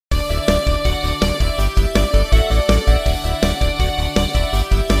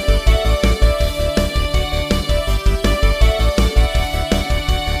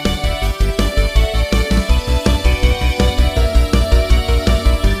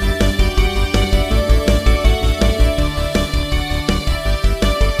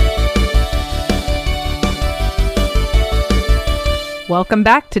Welcome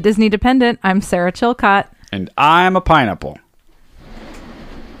back to Disney Dependent. I'm Sarah Chilcott. And I'm a pineapple.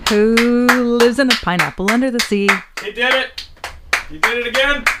 Who lives in a pineapple under the sea? He did it! He did it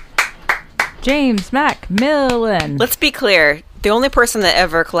again! James Macmillan. Let's be clear. The only person that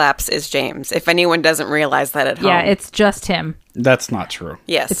ever claps is James, if anyone doesn't realize that at home. Yeah, it's just him. That's not true.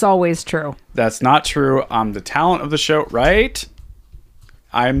 Yes. It's always true. That's not true. I'm the talent of the show, right?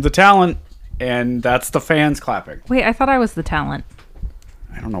 I'm the talent, and that's the fans clapping. Wait, I thought I was the talent.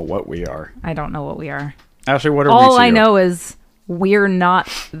 I don't know what we are. I don't know what we are. Ashley, what are we All to I you? know is we're not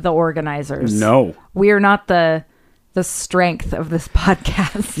the organizers. No. We're not the strength of this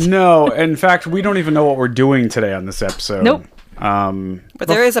podcast. No, in fact, we don't even know what we're doing today on this episode. Nope. But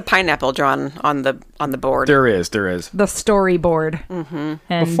there is a pineapple drawn on the board. There is. The storyboard. Mm-hmm.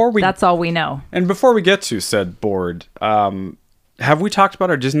 And that's all we know. And before we get to said board, have we talked about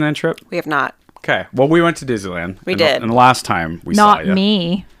our Disneyland trip? We have not. Okay. Well, we went to Disneyland. We did. And the last time we saw you. Not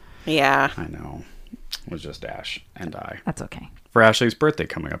me. Yeah. I know. It was just Ash and I. That's okay. For Ashley's birthday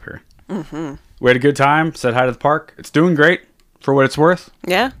coming up here. Mm-hmm. We had a good time. Said hi to the park. It's doing great for what it's worth.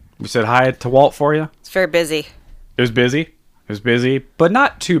 Yeah. We said hi to Walt for you. It's very busy. It was busy, but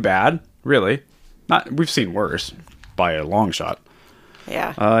not too bad, really. We've seen worse by a long shot.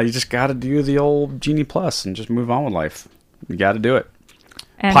 Yeah. You just got to do the old Genie Plus and just move on with life. You got to do it.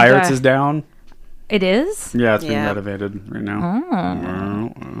 And, Pirates is down. It is? Yeah, it's being Yeah. renovated right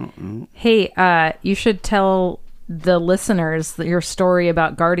now. Hey, you should tell the listeners your story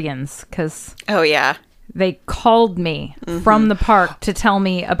about Guardians, because Oh, yeah. they called me from the park to tell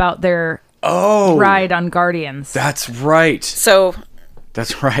me about their ride on Guardians. That's right. So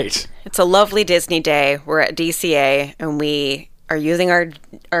That's right. it's a lovely Disney day. We're at DCA and we are using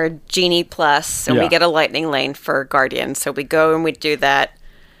our Genie Plus and Yeah. we get a lightning lane for Guardians. So we go and we do that.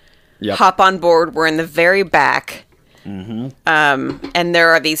 Yep. Hop on board. We're in the very back. Mm-hmm. And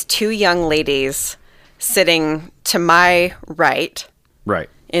there are these two young ladies sitting to my right Right.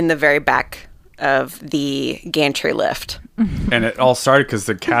 in the very back of the gantry lift. And it all started because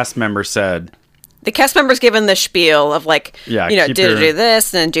the cast member said, The cast members given the spiel of like, Yeah, did keep your- do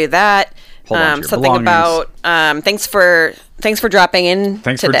this and do that. Hold on to your Something belongings. about thanks for dropping in.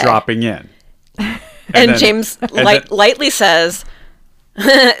 thanks today. for dropping in. And then- James then- lightly says,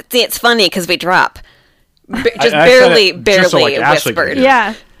 "See, it's funny because we drop." Just I said barely, it just so, like, Ashley could whispered. hear.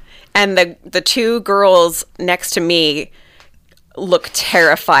 Yeah. And the two girls next to me look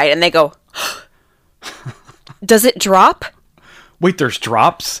terrified, and they go, "Does it drop?" Wait, there's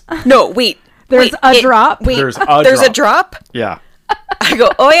drops? No, wait. There's a drop? Wait, There's a there's a drop. drop. Yeah. I go,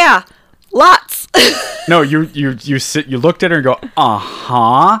 "Oh yeah, lots." No, you looked at her and go,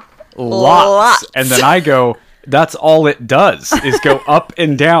 uh-huh, lots. Lots. And then I go, that's all it does is go up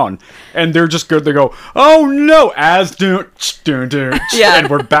and down. And they're just good. They go, oh no, as do, Yeah. and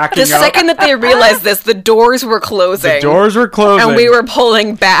we're backing The up. second that they realized this, the doors were closing. The doors were closing. And we were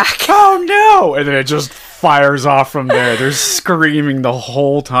pulling back. oh no. And then it just fires off from there. They're screaming the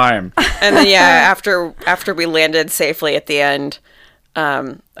whole time. And then after we landed safely at the end,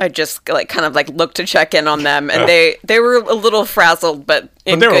 I just kind of looked to check in on them, and they were a little frazzled, but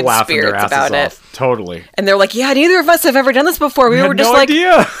in But they were good laughing their spirits asses about off. Totally. And they're like, "Yeah, neither of us have ever done this before." We had were just no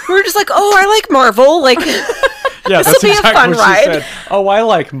idea. we were just like, "Oh, I like Marvel." Like, Yeah, This'll that's be a exactly fun what ride. she said. Oh, I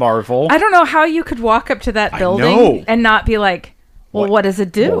like Marvel. I don't know how you could walk up to that know. building and not be like, well, what does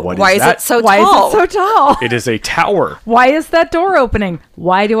it do? Well, what why is that? it so Why tall? is it so tall? It is a tower. Why is that door opening?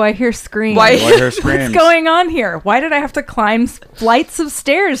 Why do I hear screams? Why- Do I hear screams? What's going on here? Why did I have to climb flights of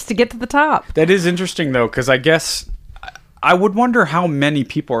stairs to get to the top? That is interesting, though, because I guess I would wonder how many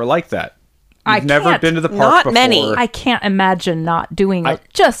people are like that. I You've never can't. been to the park Not before. many. I can't imagine not doing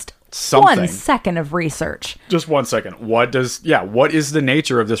just something. 1 second of research. Just 1 second. What is the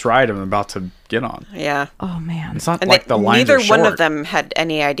nature of this ride I'm about to get on? Yeah. Oh, man. It's not And like the lines neither are short. one of them had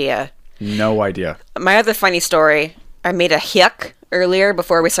any idea. No idea. My other funny story, I made a yuck earlier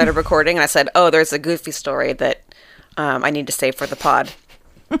before we started recording, and I said, "Oh, there's a goofy story that I need to save for the pod."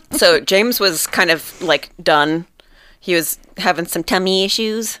 So James was kind of done. He was having some tummy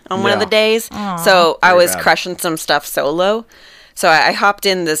issues on one of Yeah. the days, so I Very was bad. crushing some stuff solo. So I hopped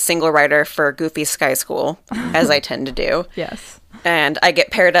in the single rider for Goofy Sky School, as I tend to do. Yes. And I get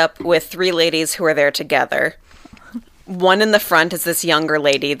paired up with 3 ladies who are there together. One in the front is this younger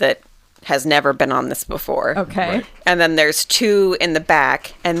lady that has never been on this before. Okay. Right. And then there's 2 in the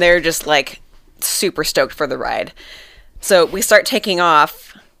back, and they're just super stoked for the ride. So we start taking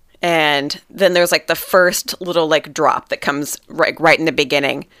off, and then there's the first little drop that comes right in the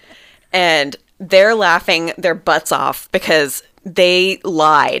beginning. And they're laughing their butts off because they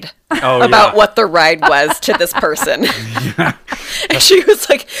lied Oh, about yeah. what the ride was to this person. And she was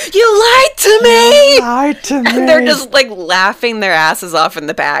like, "You lied to me!" Lied to me. And they're just like laughing their asses off in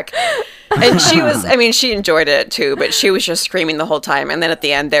the back. And she was, I mean, she enjoyed it too, but she was just screaming the whole time. And then at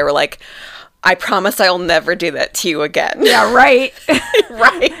the end, they were like, "I promise I will never do that to you again." Yeah, right.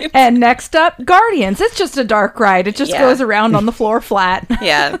 Right. And next up, Guardians. It's just a dark ride. It just Yeah. goes around on the floor flat.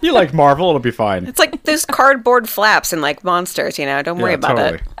 Yeah. You like Marvel, it'll be fine. It's like those cardboard flaps and like monsters, you know, don't worry about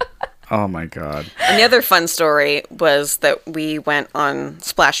it. Oh my god. And the other fun story was that we went on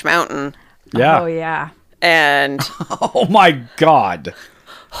Splash Mountain Yeah. Oh, yeah. and Oh my god.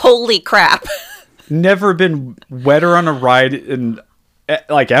 holy crap. Never been wetter on a ride in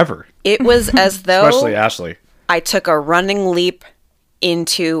like ever. It was as though Especially Ashley. I took a running leap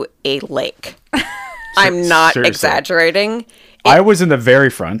into a lake. I'm not Seriously. exaggerating. I was in the very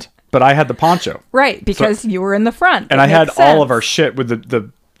front, but I had the poncho. Right, because you were in the front. And It I had makes all of sense. our shit with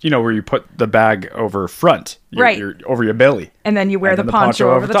the you know where you put the bag over front. Right. Over your belly. And then you wear And the then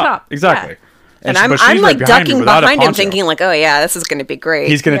poncho over the top. Exactly. Yeah. And but I'm she's like right behind me ducking without a behind him poncho. thinking like, "Oh yeah, this is going to be great."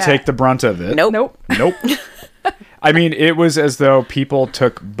 He's going to Yeah. take the brunt of it. Nope. Nope. Nope. I mean, it was as though people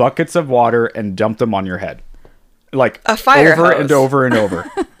took buckets of water and dumped them on your head. Like A fire over hose. and over and over.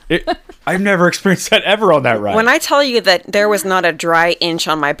 I've never experienced that ever on that ride. When I tell you that there was not a dry inch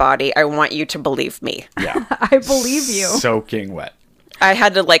on my body, I want you to believe me. yeah. I believe you. Soaking wet. I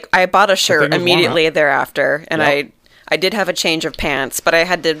had to I bought a shirt thing was warm, immediately thereafter, and Yep. I did have a change of pants, but I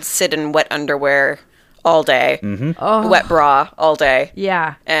had to sit in wet underwear all day, wet bra all day,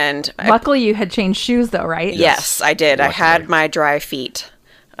 Yeah. and Luckily, you had changed shoes, though, right? yes, I did. I had Luckily. my dry feet,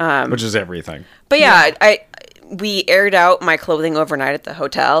 Which is everything. but yeah, we aired out my clothing overnight at the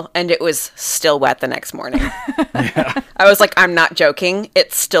hotel, and it was still wet the next morning. I was like, I'm not joking;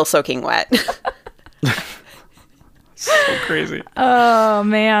 it's still soaking wet. So crazy. Oh,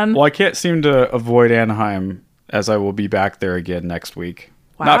 man. Well, I can't seem to avoid Anaheim as I will be back there again next week.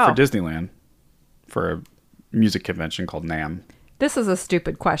 Not Wow. for Disneyland, for a music convention called NAMM. This is a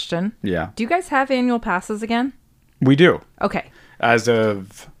stupid question. Yeah. Do you guys have annual passes again? We do. Okay. As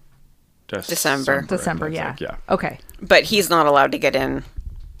of December. December, looks yeah. like, yeah. Okay. But he's not allowed to get in.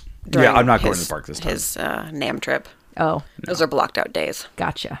 Yeah, I'm not going his- to the park this time. His NAM trip. Oh, Those are blocked out days.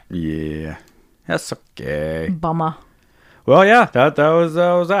 gotcha. Yeah. That's okay. Bummer. Well, yeah, that was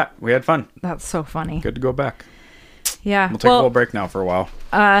that. We had fun. That's so funny. Good to go back. Yeah. We'll take a little break now for a while.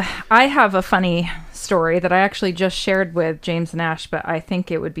 I have a funny story that I actually just shared with James and Ash, but I think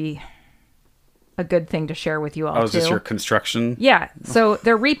it would be a good thing to share with you all, Oh, is too. this your construction? Yeah. So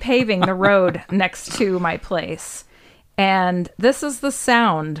they're repaving the road next to my place. And this is the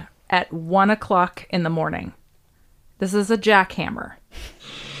sound at 1 o'clock in the morning. This is a jackhammer.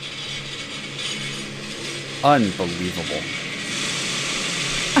 Unbelievable.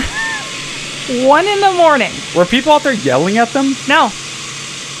 1 in the morning. Were people out there yelling at them? No.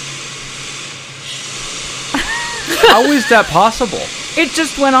 How is that possible? It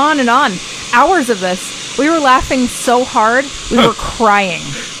just went on and on. Hours of this. We were laughing so hard, we were crying.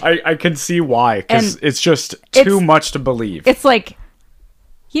 I can see why, because And it's just too it's- much to believe. It's like,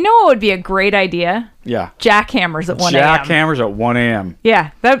 you know what would be a great idea? Yeah. Jackhammers at 1 a.m. Jackhammers at 1 a.m.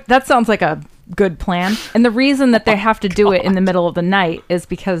 Yeah, that sounds like a good plan. And the reason that they have to do it in the middle of the night is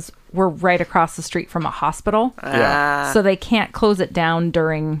because we're right across the street from a hospital. Yeah. So they can't close it down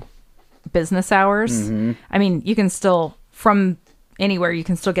during business hours. Mm-hmm. I mean, you can still, from anywhere, you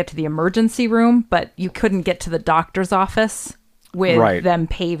can still get to the emergency room, but you couldn't get to the doctor's office with Right. them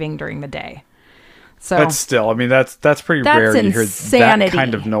paving during the day. So, But still, I mean, that's pretty That's rare to hear that insanity.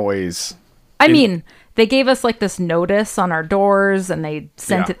 kind of noise. I mean, they gave us like this notice on our doors and they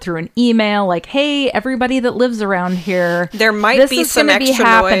sent Yeah. it through an email like, hey, everybody that lives around here, There might this be is some gonna be extra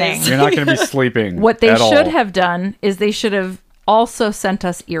happening. noise. You're not going to be sleeping. What they at should all. have done is they should have also sent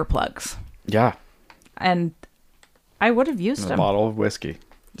us earplugs. Yeah. And I would have used A them. bottle of whiskey.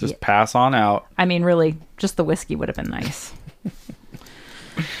 Just pass on out. I mean, really, just the whiskey would have been nice.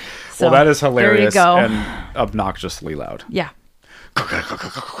 So, Well, that is hilarious There you go. and obnoxiously loud. Yeah.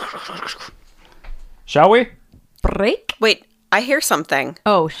 Shall we? Break? Wait, I hear something.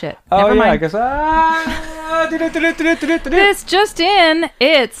 Oh, shit. Oh, Never yeah, mind. I guess. This just in,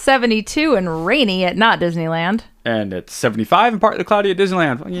 it's 72 and rainy at not Disneyland. And it's 75 and partly cloudy at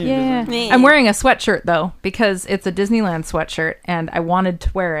Disneyland. Yeah. Disneyland. I'm wearing a sweatshirt though, because it's a Disneyland sweatshirt and I wanted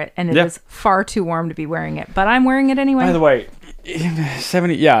to wear it and it is Yeah. far too warm to be wearing it, but I'm wearing it anyway. By the way,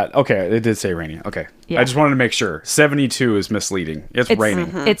 70. Yeah, okay. It did say rainy. Okay. Yeah. I just wanted to make sure. 72 is misleading. It's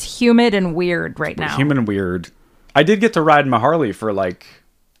raining. It's humid and weird right now. Human weird. I did get to ride my Harley for like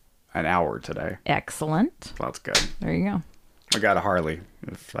an hour today. Excellent. So that's good. There you go. I got a Harley.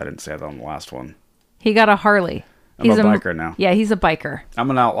 If I didn't say that on the last one. He got a Harley. I'm a biker now. Yeah, he's a biker.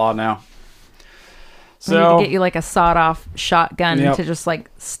 I'm an outlaw now. We need So to get you like a sawed-off shotgun Yep. to just like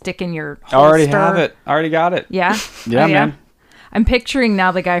stick in your I already holster. have it. I already got it. Yeah? Yeah, Oh, man. I'm picturing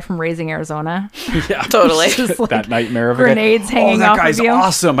now the guy from Raising Arizona. Yeah, Totally. Just like that nightmare of a guy. grenades hanging that off guy's of you.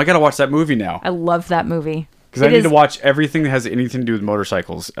 awesome. I gotta watch that movie now I love that movie. because I It need is- to watch everything that has anything to do with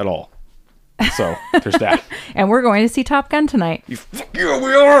motorcycles at all. So there's that. And we're going to see Top Gun tonight. Yeah,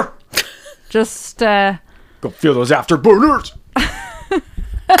 we are. Just Go feel those afterburners.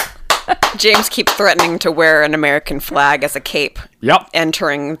 James keeps threatening to wear an American flag as a cape Yep.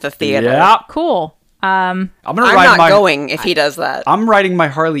 entering the theater. Yep. cool. I'm gonna I'm ride not my. going if he does that. I'm riding my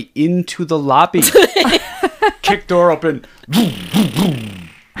Harley into the lobby. Kick door open.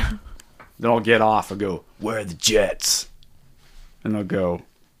 Then I'll get off and go, where are the jets? And they'll go,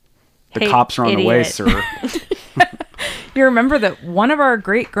 the Hey, cops are on the way, idiot. sir. You remember that one of our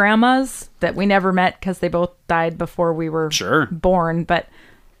great grandmas that we never met because they both died before we were Sure. born, but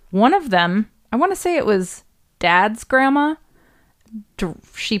one of them, I want to say it was Dad's grandma.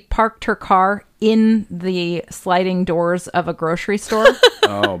 She parked her car in the sliding doors of a grocery store.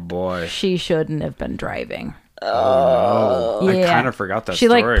 Oh, boy. She shouldn't have been driving. Oh, I Yeah. kind of forgot that She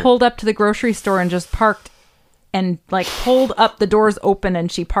story. like pulled up to the grocery store and just parked and like pulled up the doors open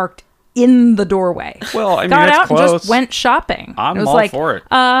and she parked in the doorway. Well, I mean, got it's out and close. just went shopping. I'm it was all like, for it.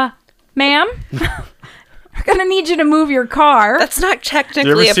 ma'am, we're gonna need you to move your car. That's not Do you ever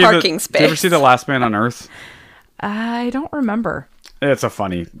technically a see parking space. Do you ever see The Last Man on Earth? I don't remember. It's a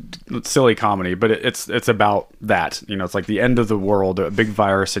funny, silly comedy, but it's about that. You know, it's like the end of the world. A big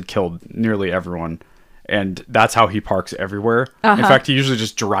virus had killed nearly everyone, and that's how he parks everywhere. In fact, he usually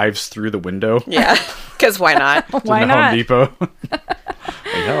just drives through the window. Yeah, because why not? to Why the not? Home Depot.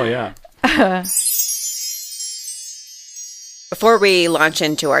 Like, hell yeah. Before we launch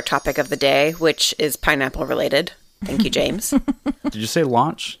into our topic of the day, which is pineapple related, thank you, James. Did you say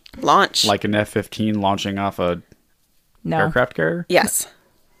launch? Launch. Like an F-15 launching off a No. aircraft carrier? Yes.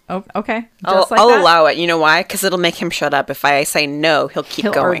 Oh, okay. I'll, Just like I'll that? allow it. You know why? Because it'll make him shut up. If I say no, he'll keep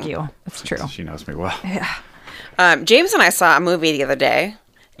He'll going. argue. That's true. She knows me well. James and I saw a movie the other day,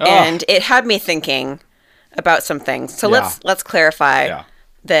 and it had me thinking about some things. So Yeah. let's clarify Yeah.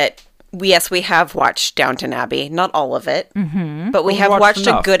 that we have watched Downton Abbey, not all of it, but we Well, have watched watched a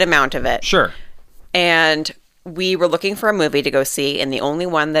enough. good amount of it. Sure. And we were looking for a movie to go see, and the only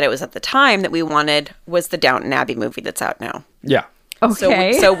one that it was at the time that we wanted was the Downton Abbey movie that's out now. Yeah.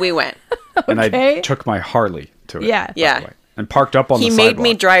 Okay. So we went. And I Okay. took my Harley to it. Yeah. by Yeah. the way, and parked up on He the made sidewalk.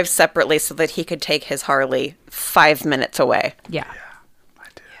 me drive separately so that he could take his Harley 5 minutes away. Yeah.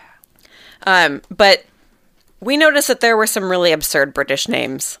 But we noticed that there were some really absurd British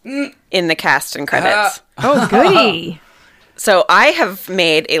names in the cast and credits. Oh, goody. So I have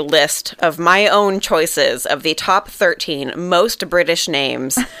made a list of my own choices of the top 13 most British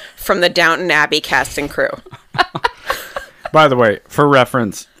names from the Downton Abbey cast and crew. By the way, for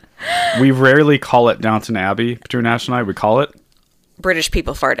reference, we rarely call it Downton Abbey between Ash and I. We call it British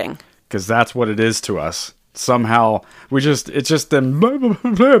people farting. because that's what it is to us. Somehow, it's just them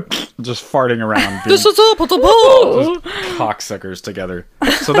just farting around, being cocksuckers together.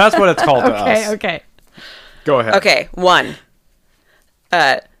 So that's what it's called to Okay. us. Okay. Go ahead. Okay, 1.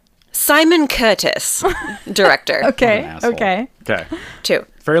 Simon Curtis, director. Okay. Asshole. Okay. Okay. 2.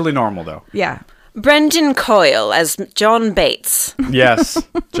 Fairly normal though. Yeah. Brendan Coyle as John Bates. Yes,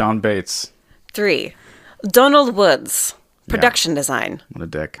 John Bates. 3. Donald Woods, production design. What a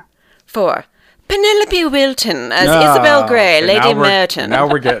dick. 4. Penelope Wilton as Isabel Grey, Okay, Lady now we're- Merton. Now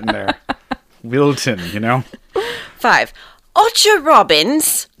we're getting there. Wilton, you know? 5. Archer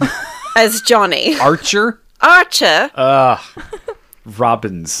Robbins as Johnny. Archer? Archer.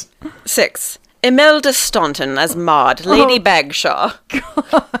 Robbins. 6. Imelda Staunton as Maud, Lady Bagshaw.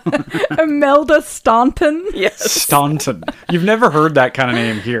 Imelda Staunton. Yes. Staunton. You've never heard that kind of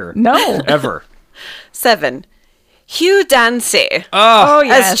name here. No. Ever. 7. Hugh Dancy Oh,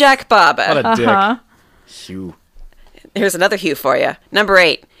 yes. as Jack Barber. What a dick. Hugh. Here's another Hugh for you. Number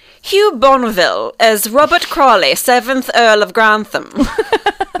 8. Hugh Bonneville as Robert Crawley, 7th Earl of Grantham.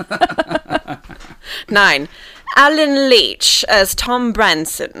 9. Alan Leach as Tom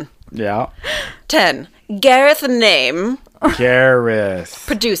Branson. Yeah. 10. Gareth Name, Gareth.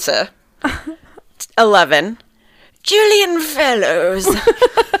 producer. 11. Julian Fellows,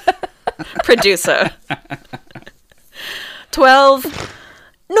 producer. 12.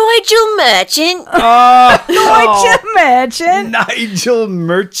 Nigel Merchant. Nigel Merchant. Nigel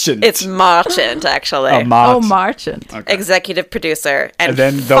Merchant. It's Marchant, actually. a Mott. Oh, Marchant. Executive producer. And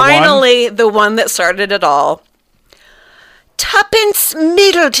then the finally, the one that started it all. Tuppence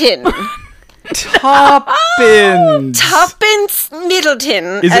Middleton. Tuppence. Tuppence Middleton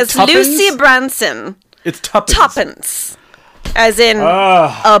Is it as tuppence? Lucy Branson. It's tuppence. Tuppence. As in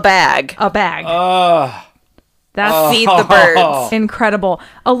a bag. A bag. That's Feed the birds. incredible.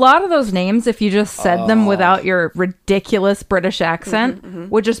 A lot of those names, if you just said them without your ridiculous British accent,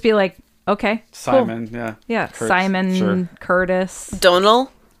 would just be like, okay, cool. Simon, yeah. Yeah, Kurtz, Simon, sure. Curtis.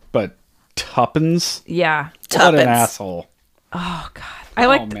 Donal. But Tuppence? Yeah. What Tuppence. an asshole. Oh, God. I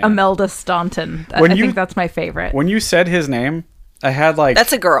like man. Imelda Staunton. I When you- think that's my favorite. When you said his name, I had like...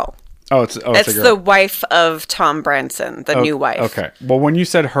 That's a girl. it's That's a girl. the wife of Tom Branson, the new wife. Okay. Well, when you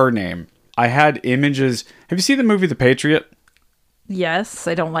said her name, I had images... Have you seen the movie The Patriot? Yes,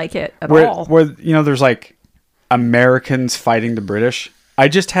 I don't like it at Where, all. where, there's like Americans fighting the British. I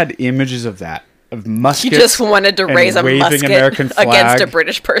just had images of that. Of muskets. You just wanted to and raise a waving musket American flag. against a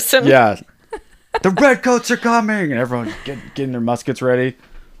British person. Yeah. The redcoats are coming! And everyone getting their muskets ready.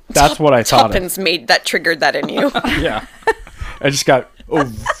 That's what I thought of. Tuppence triggered that in you. Yeah. I just got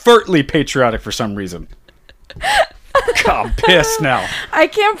overtly patriotic for some reason. God, I'm pissed now. I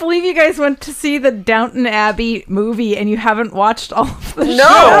can't believe you guys went to see the Downton Abbey movie and you haven't watched all of the No,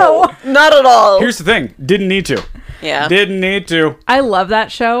 show. not at all. Here's the thing. Didn't need to. Yeah. Didn't need to. I love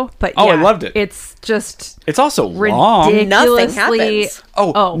that show, but Oh, I yeah, loved it. It's just It's also long. ridiculously... Nothing happens.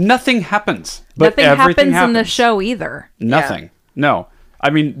 Oh, nothing happens. But Nothing everything happens in the happens. show either. Nothing. No. I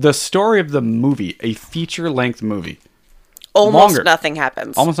mean, the story of the movie, a feature-length movie, Almost longer. nothing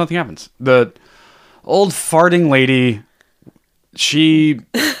happens. almost nothing happens. The old farting lady, she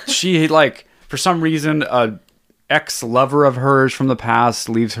like, for some reason, a ex-lover of hers from the past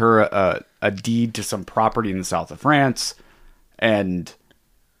leaves her a deed to some property in the south of France, and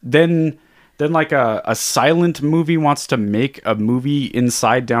then like a silent movie wants to make a movie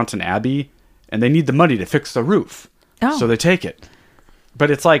inside Downton Abbey, and they need the money to fix the roof. Oh. So they take it. But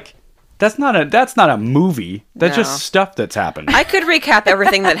it's like, that's not a movie. That's No. just stuff that's happened. I could recap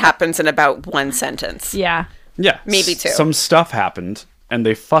everything that happens in about one sentence. Yeah. Yeah. Maybe two. Some stuff happened and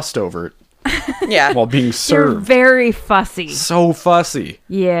they fussed over it Yeah. while being You're served. very fussy. So fussy.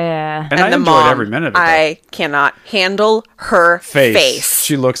 Yeah. And I the enjoyed mom, every minute of it. I cannot handle her face.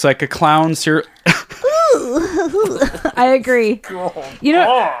 She looks like a clown. I agree. You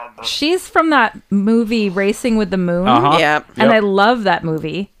know, she's from that movie Racing with the Moon. Uh-huh. Yeah. And Yep. I love that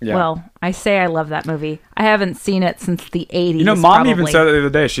movie. Yeah. Well, I say I love that movie. I haven't seen it since the 80s. You know, Mom probably. even said it the other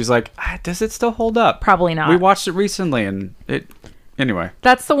day. She's like, does it still hold up? Probably not. We watched it recently and it... Anyway.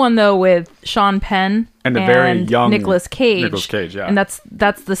 That's the one though with Sean Penn And the very young Nicolas Cage. Nicolas Cage, yeah. And that's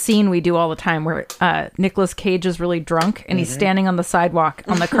the scene we do all the time where Nicolas Cage is really drunk and Mm-hmm. he's standing on the sidewalk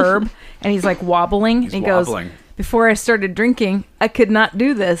on the curb and he's like wobbling and he wobbling. goes, "Before I started drinking, I could not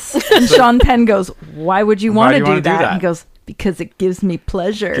do this." And Sean Penn goes, "Why would you want to do that?" And he goes, "Because it gives me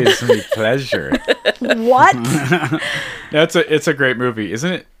pleasure." Gives me pleasure. What? It's a great movie,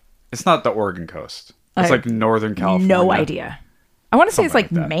 isn't it? It's not the Oregon coast. It's like Northern California. No idea. I want to say it's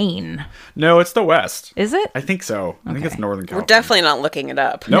Something like like that. Maine. No, it's the West. Is it? I think so. I think it's Northern We're California. definitely not looking it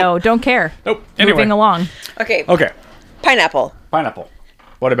up. No, don't care. Nope. Anyway. Moving along. Okay. Okay. Pineapple. Pineapple.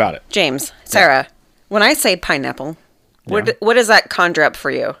 What about it? James, Sarah, when I say pineapple, what does that conjure up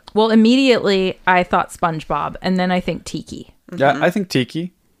for you? Well, immediately I thought SpongeBob, and then I think tiki. Yeah, I think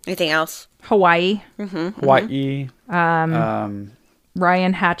tiki, Anything else? Hawaii. Hawaii.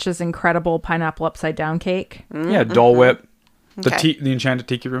 Ryan Hatch's incredible pineapple upside down cake. Yeah, Dole Whip. Okay. The Enchanted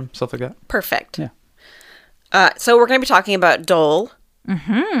Tiki Room, stuff like that. Perfect. Yeah. So we're going to be talking about Dole,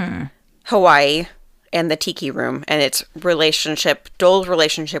 Hawaii, and the Tiki Room, and its Dole's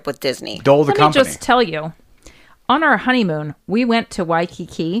relationship with Disney. Dole the Let company. me just tell you, on our honeymoon, we went to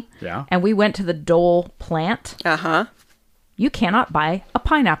Waikiki. Yeah. And we went to the Dole plant. Uh-huh. You cannot buy a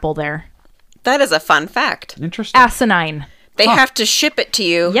pineapple there. That is a fun fact. Interesting. Asinine. They have to ship it to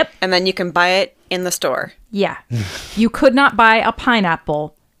you. Yep. And then you can buy it in the store. Yeah. You could not buy a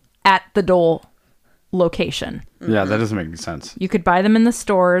pineapple at the Dole location. Yeah, that doesn't make any sense. You could buy them in the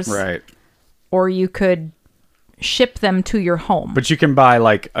stores. Right. Or you could ship them to your home. But you can buy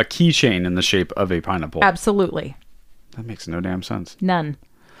like a keychain in the shape of a pineapple. Absolutely. That makes no damn sense. None.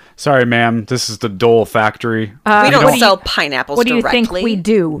 Sorry, ma'am. This is the Dole factory. We don't what do sell pineapples What do you directly. think we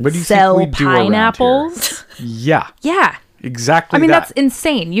do? What do you Sell think we do around pineapples? Yeah, Yeah. exactly. I mean, that. that's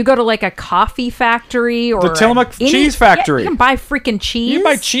insane. You go to like a coffee factory or The Tillamook cheese factory. Yeah, you can buy freaking cheese. You can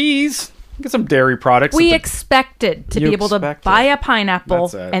buy cheese. Get some dairy products. We at the- expected to You be able to expected. buy a pineapple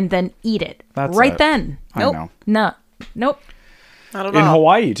That's it. and then eat it. That's right it. then. I Nope. know. No. Nope. Not at In all.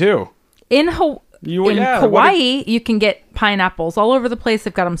 Hawaii too. In Yeah, Kauai, you can get pineapples all over the place.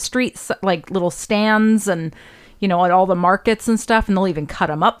 They've got them streets, like little stands, and you know, at all the markets and stuff, and they'll even cut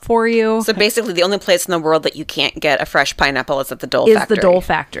them up for you. So basically, the only place in the world that you can't get a fresh pineapple is at the Dole Is factory. the Dole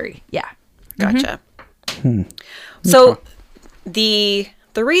factory. Yeah. Gotcha. So the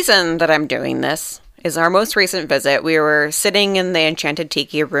reason that I'm doing this is our most recent visit. We were sitting in the Enchanted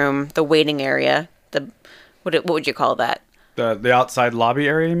Tiki room, the waiting area. What would you call that? The outside lobby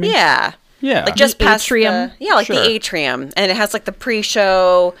area, you mean? Yeah. Yeah. Like just The past atrium? the Sure. atrium. And it has like the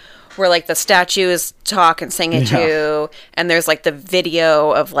pre-show where like the statues talk and sing at Yeah. you. And there's like the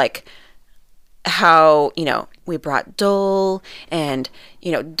video of like how, you know, we brought Dole and,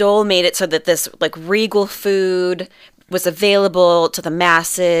 you know, Dole made it so that this like regal food was available to the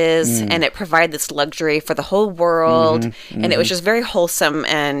masses and it provided this luxury for the whole world. And it was just very wholesome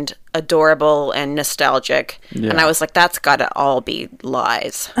and adorable and nostalgic. And Yeah. I was like, that's got to all be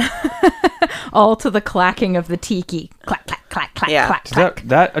lies. All to the clacking of the tiki. Clack, clack, clack, clack, Yeah. clack, clack.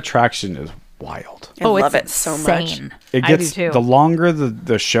 That attraction is wild. I love it so much. insane. It I gets do too. the longer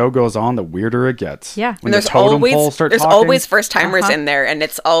the show goes on, the weirder it gets. Yeah. When There's the totem poles start there's talking. always first timers in there, and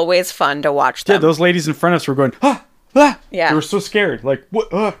it's always fun to watch them. Yeah, those ladies in front of us were going, ah, ah. Yeah. They were so scared. Like,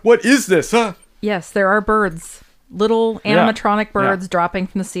 what is this? Yes, there are birds. Little animatronic Yeah. birds dropping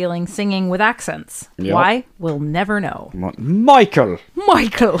from the ceiling, singing with accents. Yep. Why? We'll never know. Michael.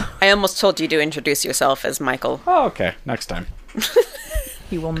 Michael! I almost told you to introduce yourself as Michael. Oh, okay. Next time.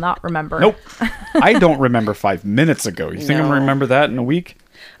 He will not remember. Nope. I don't remember 5 minutes ago. You think I'm No. going to remember that in a week?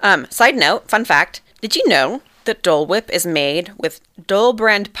 Side note, fun fact: did you know that Dole Whip is made with Dole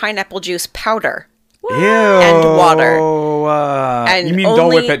brand pineapple juice powder? Ew. And water. And you mean Dole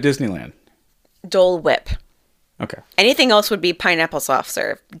only- Whip at Disneyland? Dole Whip. Okay. Anything else would be pineapple soft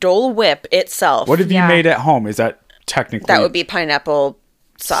serve. Dole Whip itself, What have Yeah. you made at home? Is that technically that would be pineapple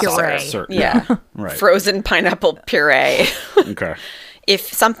soft Puree. serve. Certain. Yeah, Right. frozen pineapple puree. Okay.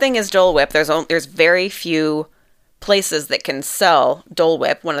 If something is Dole Whip, there's very few places that can sell Dole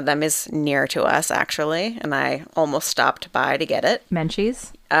Whip. One of them is near to us, actually, and I almost stopped by to get it.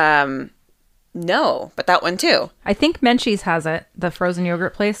 Menchie's? No, but that one too. I think Menchie's has it, the frozen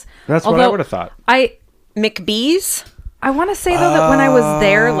yogurt place. That's what I Although would have thought. McBee's? I want to say, though, that when I was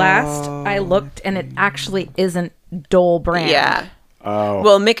there last, I looked and it actually isn't Dole brand. Yeah. Oh.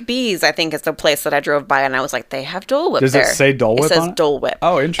 Well, McBee's, I think, is the place that I drove by, and I was like, they have Dole Whip Does it there. say Dole Whip It says on it? Dole Whip.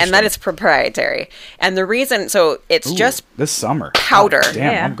 Oh, And interesting. that is proprietary. And the reason, so it's Ooh, just this summer. powder. Oh,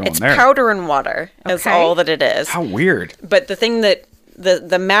 damn, Yeah. I'm going It's there. powder and water. That's Okay. all that it is. How weird. But the thing that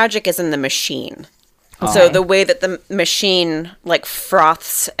the magic is in the machine. So the way that the machine like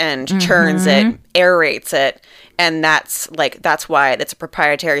froths and churns it, aerates it, and that's why it's a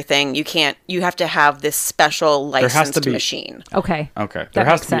proprietary thing. You have to have this special has to licensed be- machine. Okay. Okay. That There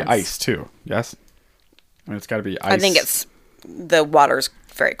has makes to be sense. ice, too. Yes? I mean, it's got to be ice. I think it's the water's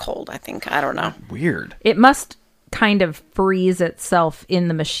very cold, I think. I don't know. weird. It must kind of freeze itself in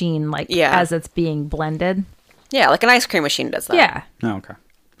the machine, like Yeah. as it's being blended. Yeah, like an ice cream machine does that. Yeah. Oh, okay.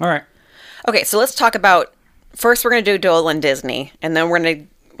 All right. Okay, so let's talk about first we're going to do Dole and Disney, and then we're going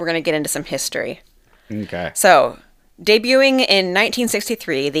to get into some history. Okay. So, debuting in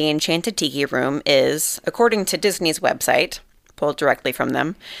 1963, the Enchanted Tiki Room is, according to Disney's website, pulled directly from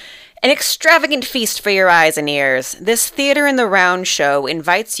them, an extravagant feast for your eyes and ears. This theater in the round show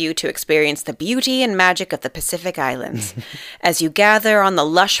invites you to experience the beauty and magic of the Pacific Islands. As you gather on the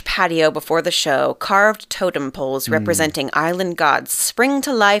lush patio before the show, carved totem poles representing island gods spring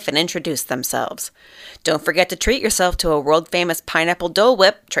to life and introduce themselves. Don't forget to treat yourself to a world-famous pineapple Dole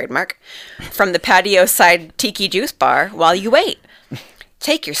Whip, trademark, from the patio side tiki juice bar while you wait.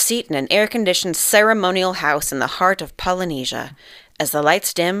 Take your seat in an air-conditioned ceremonial house in the heart of Polynesia. As the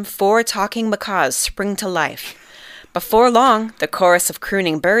lights dim, 4 talking macaws spring to life. Before long, the chorus of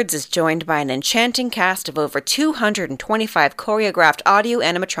crooning birds is joined by an enchanting cast of over 225 choreographed audio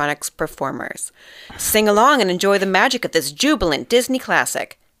animatronics performers. Sing along and enjoy the magic of this jubilant Disney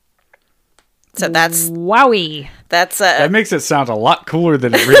classic. So that's Wowie. That makes it sound a lot cooler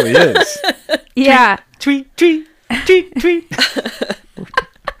than it really is. Yeah. Tweet, tweet, tweet, tweet.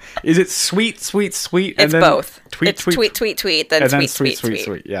 Is it sweet, sweet, sweet? it's both. Tweet, It's tweet, tweet, then and tweet, then tweet,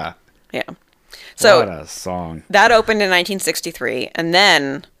 tweet. Yeah. Yeah. So What a song. that opened in 1963, and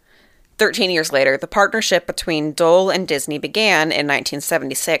then 13 years later, the partnership between Dole and Disney began in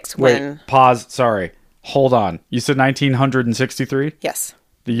 1976 when... Wait, pause. Sorry. Hold on. You said 1963? Yes.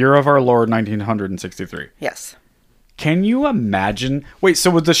 The year of our Lord, 1963. Yes. Can you imagine? Wait,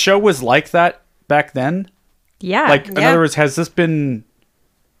 so the show was like that back then? Yeah. Like, in Yeah. other words, has this been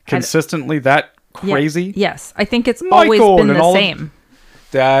consistently that Yeah. crazy? Yes. I think it's Michael always been and the all of- same.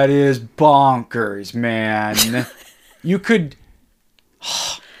 That is bonkers, man. You could...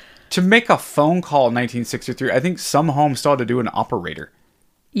 to make a phone call in 1963, I think some homes still had to do an operator.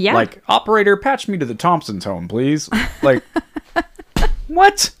 Yeah. Like, operator, patch me to the Thompson's home, please. Like,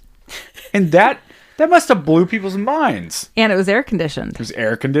 what? And that must have blew people's minds. And it was air conditioned. It was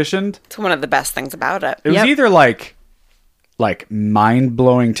air conditioned. It's one of the best things about it. It was Yep. either like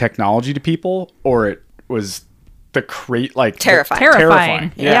mind-blowing technology to people, or it was Terrifying.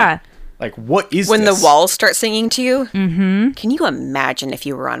 Terrifying. Yeah. Like, what is When this? the walls start singing to you, can you imagine if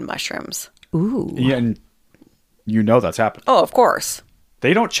you were on mushrooms? Ooh. Yeah, and you know that's happened. Oh, of course.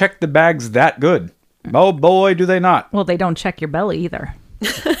 They don't check the bags that good. Oh boy, do they not. Well, they don't check your belly either.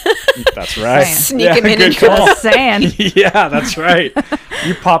 That's right. Sneak 'em in good and call. Just saying. Yeah, that's right.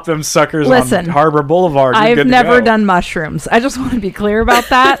 You pop them suckers Listen, on Harbor Boulevard. You're I've good to never go. done mushrooms. I just want to be clear about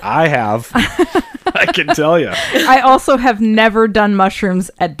that. I have. I can tell you. I also have never done mushrooms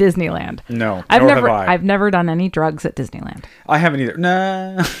at Disneyland. No, I've nor never have I. I've never done any drugs at Disneyland. I haven't either.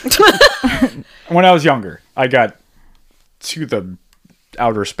 Nah. When I was younger, I got to the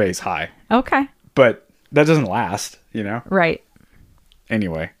outer space high, Okay. but that doesn't last, you know? Right.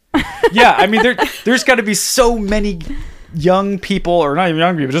 Anyway. Yeah, I mean, there's got to be so many young people, or not even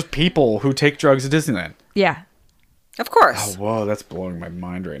young people, just people who take drugs at Disneyland. Yeah. Of course. Whoa, that's blowing my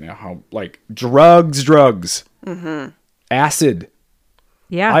mind right now. How, like, drugs. Mm-hmm. Acid.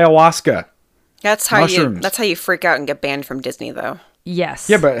 Yeah. Ayahuasca. That's mushrooms. how you freak out and get banned from Disney, though. Yes.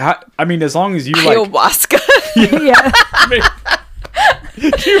 Yeah, but I mean, as long as you like, Ayahuasca. yeah.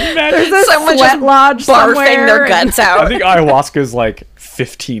 can you imagine? There's a Someone sweat just lodge barfing somewhere. their guts I out. think ayahuasca is like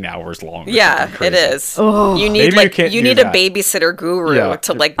 15 hours long. or Yeah, something it crazy. is. Oh. You Maybe need you can't you do need that. a babysitter guru Yeah.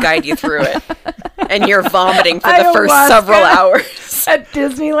 to like guide you through it, and you're vomiting for the first Ayahuasca. several hours. At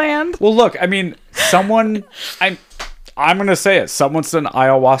Disneyland. Well, look, I mean, I'm gonna say it. Someone's done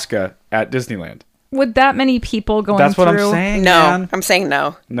ayahuasca at Disneyland. With that many people going That's through. what I'm saying. No, man. I'm saying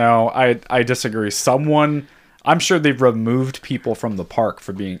no. No, I disagree. I'm sure they've removed people from the park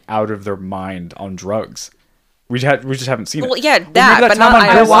for being out of their mind on drugs. We just haven't seen Well, it. yeah, Remember that, but time not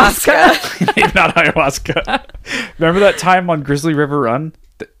on ayahuasca. Not ayahuasca. Remember that time on Grizzly River Run?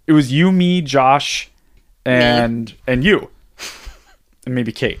 It was you, me, Josh, and you, and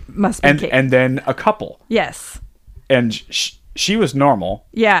maybe Kate. Must be and Kate. and then a couple. Yes. And she was normal.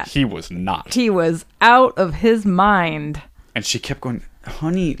 Yeah. He was not. He was out of his mind. And she kept going,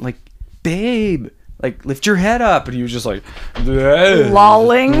 honey, like, babe, like, lift your head up. And he was just like,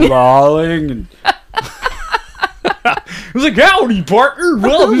 Lolling. lolling. And he was like, howdy, partner.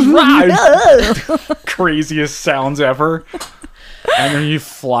 Well, this ride. Craziest sounds ever. And then you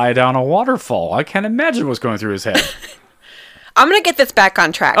fly down a waterfall. I can't imagine what's going through his head. I'm gonna get this back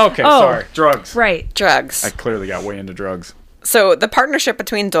on track. Okay, Oh. sorry. Drugs. Right. Drugs. I clearly got way into drugs. So the partnership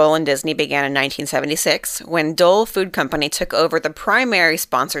between Dole and Disney began in 1976 when Dole Food Company took over the primary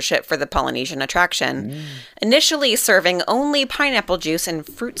sponsorship for the Polynesian attraction, initially serving only pineapple juice and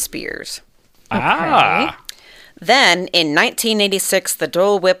fruit spears. Ah. Then, in 1986, the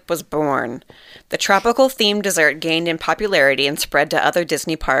Dole Whip was born. The tropical-themed dessert gained in popularity and spread to other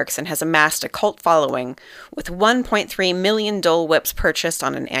Disney parks and has amassed a cult following, with 1.3 million Dole Whips purchased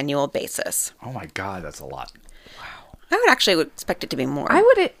on an annual basis. Oh my God, that's a lot. I would actually expect it to be more. I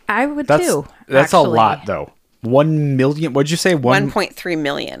would That's too. that's a actually. lot though. 1 million. What'd you say? 1.3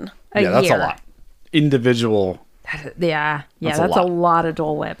 million. A Yeah, that's year. a lot. Individual. Yeah. That's That's, a a lot. lot of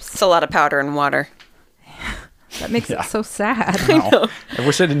Dole Whips. It's a lot of powder and water. That makes Yeah. it so sad. Wow. I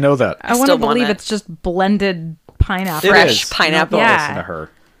wish I didn't know that. I want to still want believe it. it's just blended pineapple. It Fresh is. pineapple. Don't Yeah. listen to her.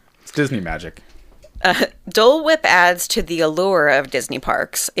 It's Disney magic. Dole Whip adds to the allure of Disney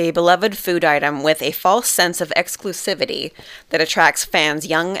parks, a beloved food item with a false sense of exclusivity that attracts fans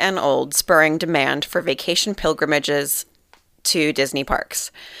young and old, spurring demand for vacation pilgrimages to Disney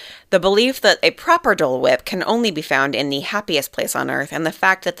parks. The belief that a proper Dole Whip can only be found in the happiest place on earth, and the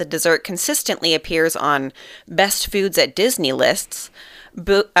fact that the dessert consistently appears on best foods at Disney lists,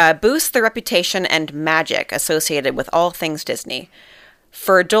 boosts the reputation and magic associated with all things Disney.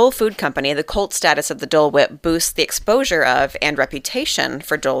 For Dole Food Company, the cult status of the Dole Whip boosts the exposure of and reputation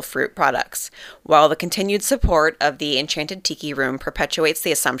for Dole fruit products, while the continued support of the Enchanted Tiki Room perpetuates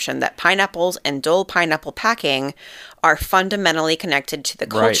the assumption that pineapples and Dole pineapple packing are fundamentally connected to the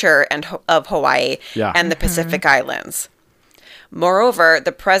culture of Hawaii Yeah. and the Pacific Islands. Moreover,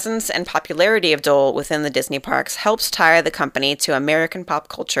 the presence and popularity of Dole within the Disney parks helps tie the company to American pop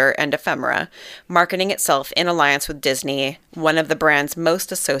culture and ephemera, marketing itself in alliance with Disney, one of the brands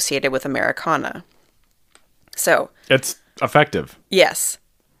most associated with Americana. So, It's effective. yes.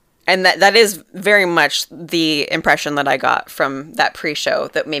 And that is very much the impression that I got from that pre-show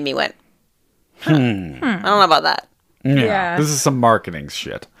that made me went, I don't know about that. Yeah. This is some marketing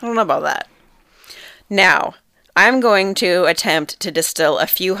shit. I don't know about that. Now, I'm going to attempt to distill a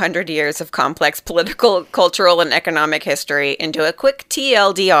few hundred years of complex political, cultural, and economic history into a quick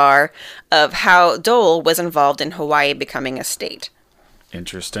TLDR of how Dole was involved in Hawaii becoming a state.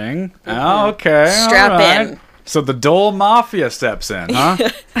 Interesting. Oh, okay. Strap all right. in. So the Dole Mafia steps in, huh?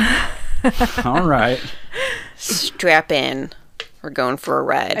 All right. Strap in. We're going for a I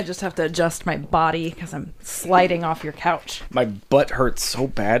ride. just have to adjust my body because I'm sliding off your couch. My butt hurts so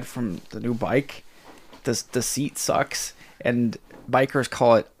bad from the new bike. The seat sucks, and bikers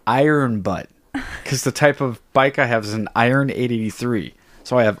call it iron butt because the type of bike I have is an Iron 883.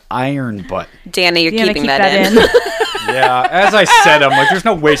 So I have iron butt. Danny, you're You gonna keeping keep that in. Yeah, as I said, I'm like, there's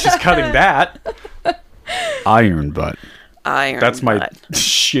no way she's cutting that. Iron butt. Iron That's my butt.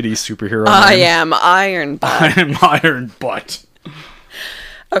 shitty superhero I name. am Iron Butt. I am Iron Butt.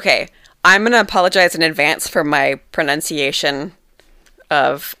 Okay, I'm going to apologize in advance for my pronunciation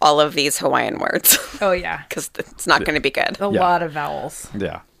of all of these Hawaiian words Oh, yeah. because it's not going to be good. A Yeah. lot of vowels.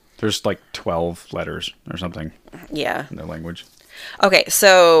 Yeah. There's like 12 letters or something Yeah. in their language. Okay,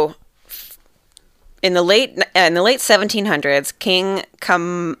 so in the late 1700s, King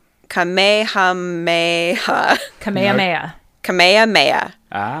Kamehameha Kamehameha.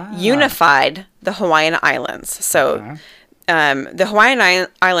 unified the Hawaiian Islands. So the Hawaiian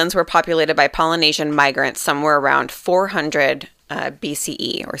Islands were populated by Polynesian migrants somewhere around 400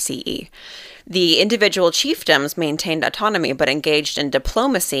 BCE or CE. The individual chiefdoms maintained autonomy but engaged in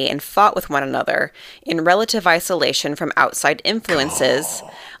diplomacy and fought with one another in relative isolation from outside influences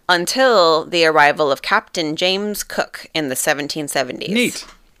until the arrival of Captain James Cook in the 1770s. Neat.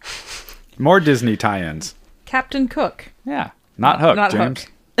 More Disney tie-ins. Captain Cook. Yeah. Not Hook, Not James.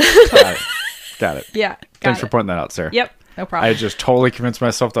 Hook. Got it. Got it. Yeah. Thanks got for it. pointing that out, Sarah. Yep. No problem. I just totally convinced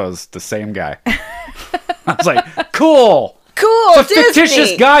myself that was the same guy. I was like, cool. Cool, It's a fictitious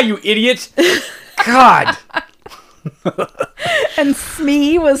Disney! guy, you idiot. God. And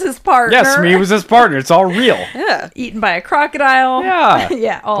Smee was his partner. Yes, me was his partner. It's all real. Yeah. Eaten by a crocodile. Yeah.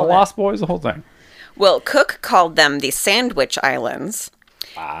 Yeah, all The that. Lost Boys, the whole thing. Well, Cook called them the Sandwich Islands,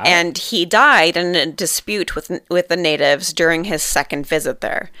 and he died in a dispute with the natives during his second visit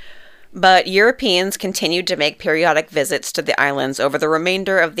there. But Europeans continued to make periodic visits to the islands over the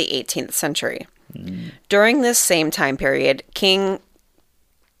remainder of the 18th century. During this same time period, King...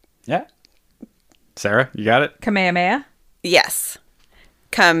 Yeah. Sarah, you got it? Kamehameha. Yes.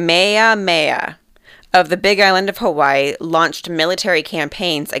 Kamehameha of the Big Island of Hawaii launched military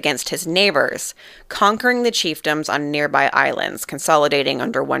campaigns against his neighbors, conquering the chiefdoms on nearby islands, consolidating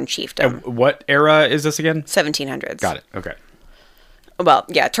under one chiefdom. What era is this again? 1700s. Got it. Okay. Well,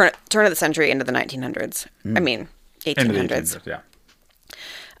 yeah, turn of the century into the 1900s. I mean, Into the 1800s. 1800s, yeah.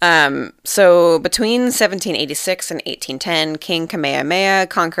 So between 1786 and 1810, King Kamehameha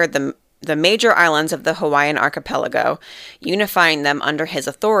conquered the major islands of the Hawaiian archipelago, unifying them under his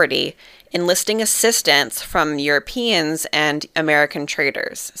authority, enlisting assistance from Europeans and American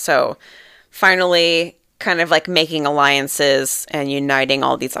traders. So finally, kind of like making alliances and uniting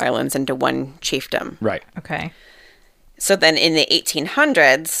all these islands into one chiefdom. Right. Okay. So then in the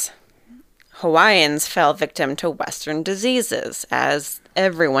 1800s, Hawaiians fell victim to Western diseases, as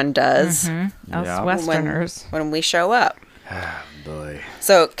everyone does Us Yeah. Westerners. when we show up. Boy.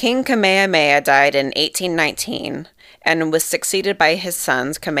 So King Kamehameha died in 1819 and was succeeded by his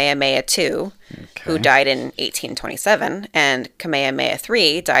sons Kamehameha II, who died in 1827, and Kamehameha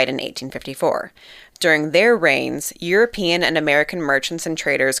III died in 1854. During their reigns, European and American merchants and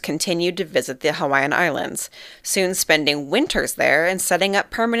traders continued to visit the Hawaiian Islands, soon spending winters there and setting up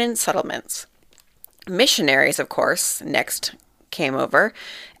permanent settlements. Missionaries, of course, next came over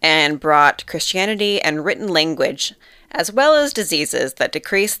and brought Christianity and written language, as well as diseases that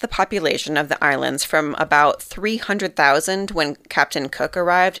decreased the population of the islands from about 300,000 when Captain Cook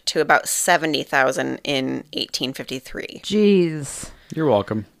arrived to about 70,000 in 1853. Jeez. You're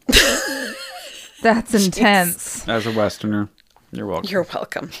welcome. That's intense. As a Westerner, you're welcome. You're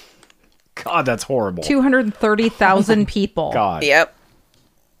welcome. God, that's horrible. 230,000 people. God. Yep.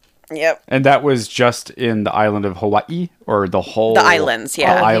 And that was just in the island of Hawaii or the whole... The islands,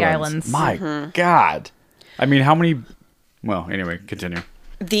 yeah. All of the islands. My God. I mean, how many... Well, anyway, continue.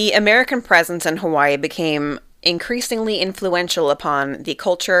 The American presence in Hawaii became increasingly influential upon the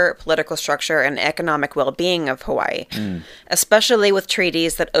culture, political structure, and economic well-being of Hawaii, especially with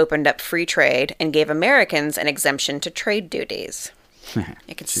treaties that opened up free trade and gave Americans an exemption to trade duties. She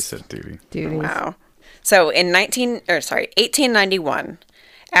said duty. Duties. Wow. So in 1891,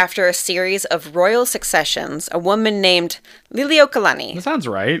 after a series of royal successions, a woman named Liliuokalani That sounds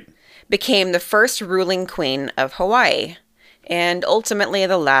right. became the first ruling queen of Hawaii, and ultimately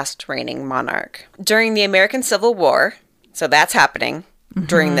the last reigning monarch. During the American Civil War, so that's happening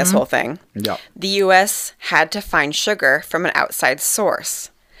during this whole thing, Yeah. the U.S. had to find sugar from an outside source.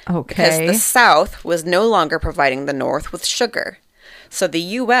 Because Okay. the South was no longer providing the North with sugar. So the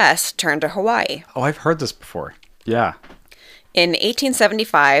U.S. turned to Hawaii. Oh, I've heard this before. Yeah. In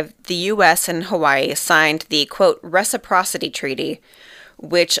 1875, the U.S. and Hawaii signed the, quote, Reciprocity Treaty,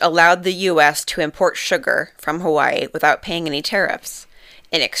 which allowed the U.S. to import sugar from Hawaii without paying any tariffs.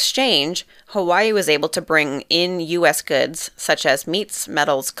 In exchange, Hawaii was able to bring in U.S. goods such as meats,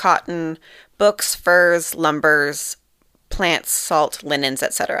 metals, cotton, books, furs, lumbers, plants, salt, linens,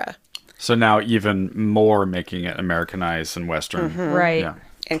 etc. So now even more making it Americanized and Western. Right. Yeah.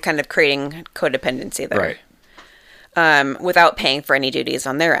 And kind of creating codependency there. Right. Without paying for any duties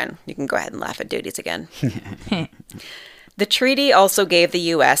on their end. You can go ahead and laugh at duties again. The treaty also gave the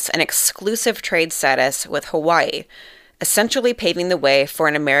U.S. an exclusive trade status with Hawaii, essentially paving the way for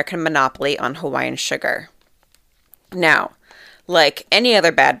an American monopoly on Hawaiian sugar. Now, like any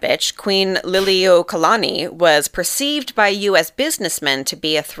other bad bitch, Queen Liliuokalani was perceived by U.S. businessmen to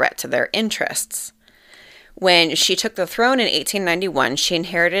be a threat to their interests. When she took the throne in 1891, she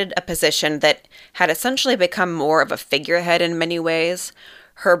inherited a position that had essentially become more of a figurehead in many ways.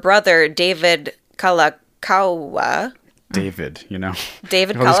 Her brother, David Kalakaua... David, you know.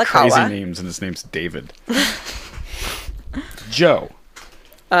 David All these crazy Kalakaua. names, and his name's David. Joe.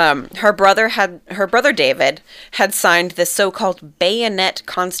 Her brother David had signed the so-called Bayonet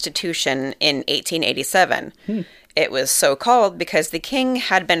Constitution in 1887. It was so called because the king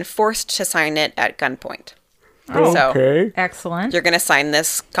had been forced to sign it at gunpoint. So Excellent. you're going to sign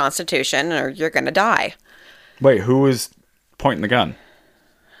this constitution or you're going to die. Wait, who was pointing the gun?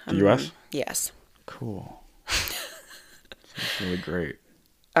 The U.S.? Yes. Cool. That's really great.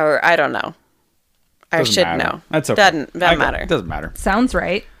 Or I don't know. I Doesn't should matter. know. That's okay. Doesn't matter. It doesn't matter. Sounds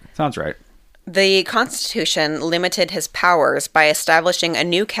right. Sounds right. The Constitution limited his powers by establishing a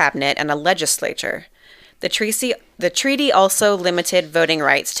new cabinet and a legislature. The treaty also limited voting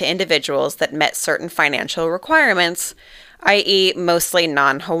rights to individuals that met certain financial requirements, i.e., mostly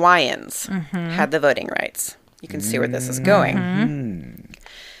non-Hawaiians had the voting rights. You can see where this is going.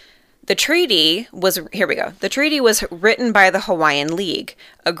 The treaty was, here we go. The treaty was written by the Hawaiian League,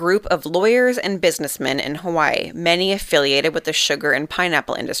 a group of lawyers and businessmen in Hawaii, many affiliated with the sugar and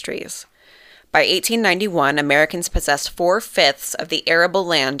pineapple industries. By 1891, Americans possessed 4/5 of the arable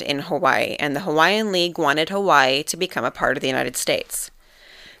land in Hawaii, and the Hawaiian League wanted Hawaii to become a part of the United States.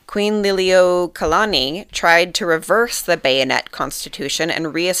 Queen Liliuokalani tried to reverse the Bayonet Constitution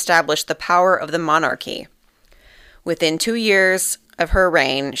and reestablish the power of the monarchy. Within 2 years of her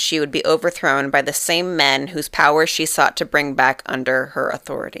reign, she would be overthrown by the same men whose power she sought to bring back under her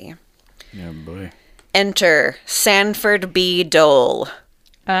authority. Yeah, boy. Enter Sanford B. Dole.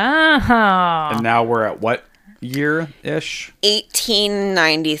 Oh. And now we're at what year-ish?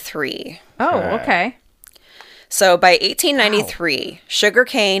 1893. Oh, okay. So by 1893,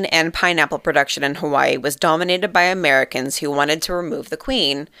 sugarcane and pineapple production in Hawaii was dominated by Americans who wanted to remove the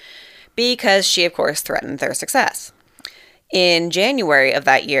queen because she, of course, threatened their success. In January of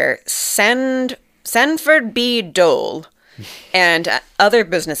that year, Sanford B. Dole and other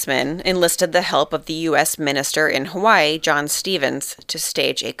businessmen enlisted the help of the U.S. minister in Hawaii, John Stevens, to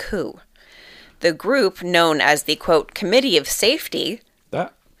stage a coup. The group, known as the, quote, Committee of Safety,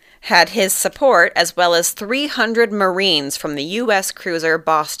 That had his support as well as 300 Marines from the U.S. cruiser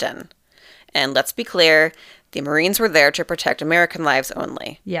Boston. And let's be clear, the Marines were there to protect American lives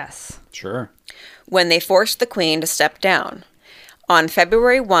only. Yes. sure. When they forced the Queen to step down. On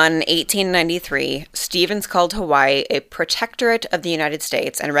February 1, 1893, Stevens called Hawaii a protectorate of the United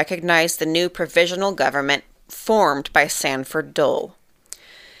States and recognized the new provisional government formed by Sanford Dole.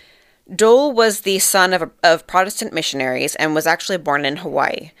 Dole was the son of Protestant missionaries and was actually born in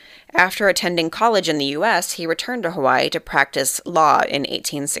Hawaii. After attending college in the U.S., he returned to Hawaii to practice law in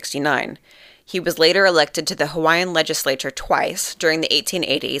 1869. He was later elected to the Hawaiian legislature twice during the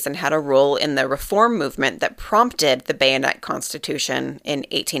 1880s and had a role in the reform movement that prompted the Bayonet Constitution in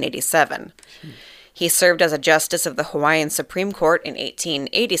 1887. He served as a justice of the Hawaiian Supreme Court in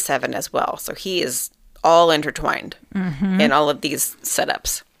 1887 as well. So he is all intertwined in all of these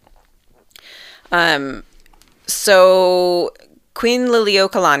setups. So Queen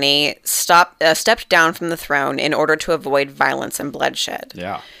Liliuokalani stepped down from the throne in order to avoid violence and bloodshed.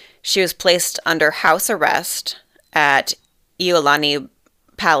 Yeah. She was placed under house arrest at Iolani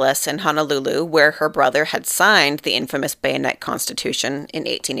Palace in Honolulu, where her brother had signed the infamous Bayonet Constitution in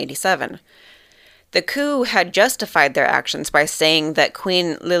 1887. The coup had justified their actions by saying that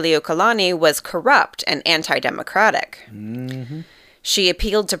Queen Liliuokalani was corrupt and anti-democratic. Mm-hmm. She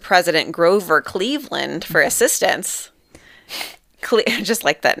appealed to President Grover Cleveland for assistance. Just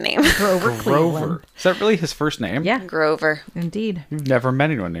like that name. Grover Cleveland. Is that really his first name? Yeah, Grover. indeed. You've never met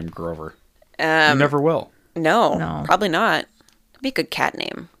anyone named Grover. You never will. No, probably not. It'd be a good cat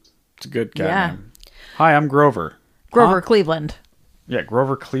name. It's a good cat Yeah. name. Hi, I'm Grover. Grover Huh? Cleveland. Yeah,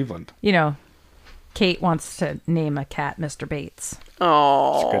 Grover Cleveland. You know, Kate wants to name a cat Mr. Bates.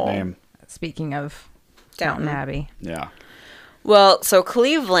 Oh, It's a good name. Speaking of Downton. Downton Abbey. Yeah. Well, so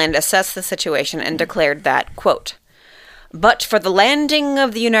Cleveland assessed the situation and declared that, quote, "But for the landing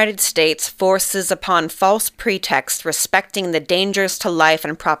of the United States forces upon false pretext respecting the dangers to life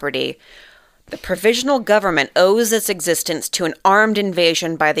and property, the provisional government owes its existence to an armed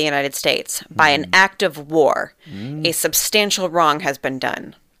invasion by the United States, by an act of war. A substantial wrong has been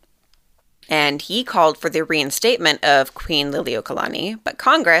done." And he called for the reinstatement of Queen Liliuokalani, but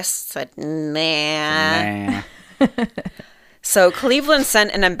Congress said, nah. Nah. So Cleveland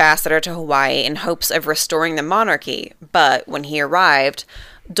sent an ambassador to Hawaii in hopes of restoring the monarchy, but when he arrived,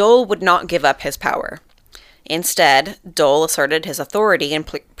 Dole would not give up his power. Instead, Dole asserted his authority and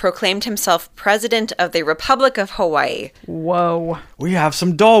proclaimed himself President of the Republic of Hawaii. Whoa. We have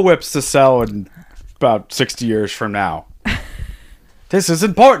some Dole whips to sell in about 60 years from now. This is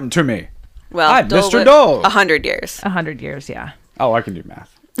important to me. Well, I'm Mr. Dole. 100 years. 100 years, yeah. Oh, I can do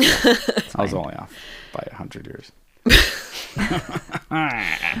math. I was only off by 100 years.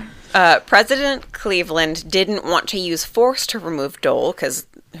 President Cleveland didn't want to use force to remove Dole, because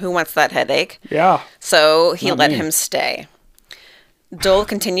who wants that headache? Yeah. So he Not let me. him stay. Dole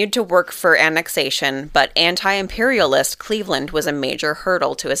continued to work for annexation, but anti-imperialist Cleveland was a major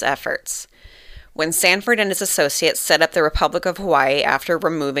hurdle to his efforts. When Sanford and his associates set up the Republic of Hawaii after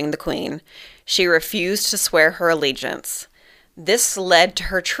removing the Queen, she refused to swear her allegiance. This led to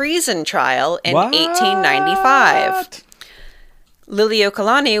her treason trial in What? 1895.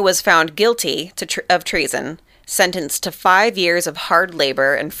 Liliuokalani was found guilty of treason, sentenced to 5 years of hard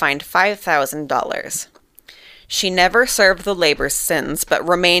labor, and fined $5,000. She never served the labor since, but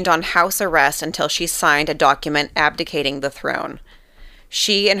remained on house arrest until she signed a document abdicating the throne.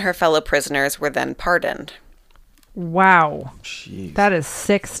 She and her fellow prisoners were then pardoned. Wow. Jeez. That is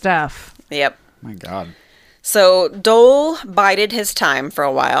sick stuff. Yep. My God. So Dole bided his time for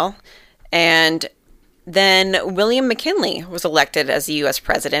a while, and then William McKinley was elected as the U.S.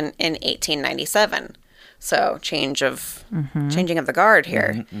 president in 1897. So changing of the guard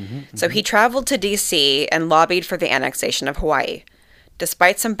here. So he traveled to D.C. and lobbied for the annexation of Hawaii.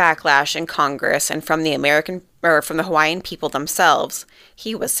 Despite some backlash in Congress and from the Hawaiian people themselves,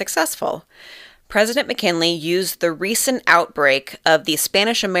 he was successful. President McKinley used the recent outbreak of the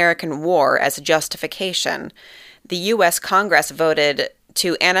Spanish-American War as a justification. The U.S. Congress voted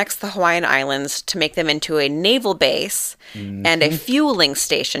to annex the Hawaiian Islands to make them into a naval base and a fueling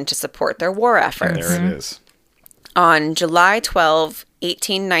station to support their war efforts. There it is. On July 12,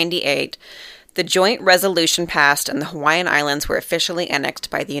 1898, the joint resolution passed and the Hawaiian Islands were officially annexed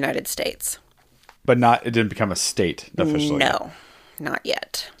by the United States. But it didn't become a state officially. No, not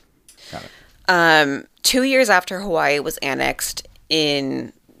yet. Got it. 2 years after Hawaii was annexed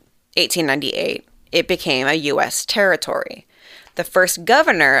in 1898, it became a U.S. territory. The first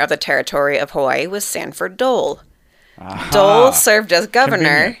governor of the territory of Hawaii was Sanford Dole. Dole served as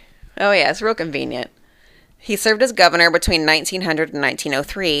governor. Convenient. Oh, yeah, it's real convenient. He served as governor between 1900 and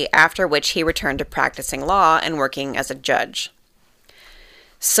 1903, after which he returned to practicing law and working as a judge.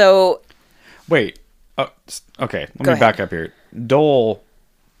 So, Wait. Okay. Let Go me back up here. Dole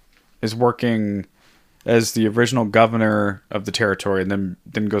is working as the original governor of the territory, and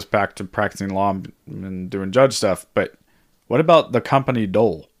then goes back to practicing law and doing judge stuff. But what about the company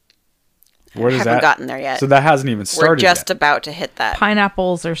Dole? Where does haven't that gotten there yet. So that hasn't even we're started just yet. about to hit that.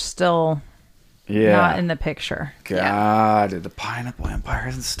 Pineapples are still Yeah. not in the picture. God, the Pineapple Empire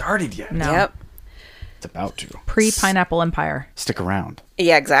hasn't started yet. No. Yep. It's about to. Pre-Pineapple Empire. Stick around.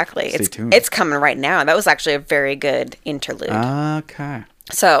 Yeah, exactly. Stay It's tuned. it's coming right now. That was actually a very good interlude. Okay.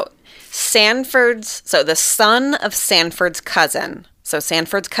 So, the son of Sanford's cousin. So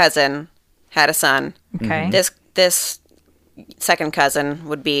Sanford's cousin had a son. Okay. This second cousin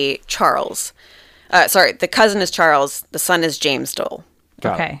would be Charles. The cousin is Charles. The son is James Dole.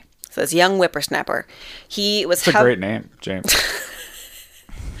 Got it. Okay. So this young whippersnapper. He was It's a great name, James.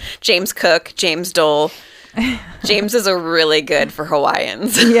 James Cook, James Dole. James is a really good for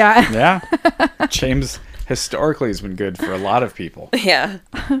Hawaiians. Yeah. Yeah. James historically has been good for a lot of people. Yeah.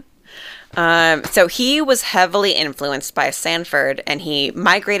 So he was heavily influenced by Sanford, and he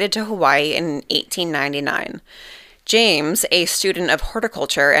migrated to Hawaii in 1899. James, a student of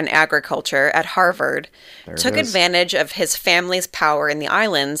horticulture and agriculture at Harvard, took advantage of his family's power in the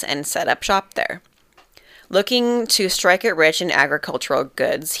islands and set up shop there. Looking to strike it rich in agricultural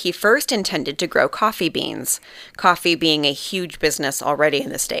goods, he first intended to grow coffee beans, coffee being a huge business already in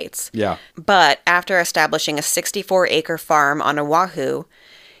the States. Yeah. But after establishing a 64-acre farm on Oahu,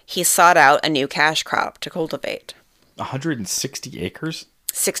 he sought out a new cash crop to cultivate. 160 acres?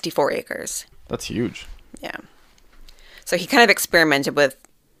 64 acres. That's huge. Yeah. So he kind of experimented with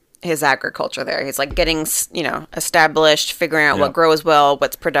his agriculture there. He's like getting, established, figuring out what grows well,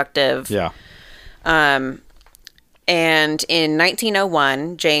 what's productive. Yeah. And in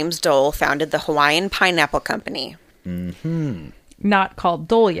 1901, James Dole founded the Hawaiian Pineapple Company. Not called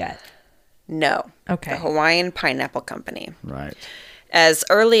Dole yet. No. Okay. The Hawaiian Pineapple Company. Right. As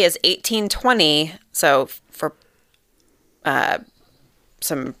early as 1820, so for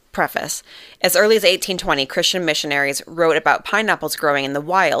some preface, as early as 1820, Christian missionaries wrote about pineapples growing in the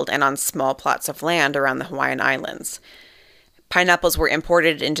wild and on small plots of land around the Hawaiian Islands. Pineapples were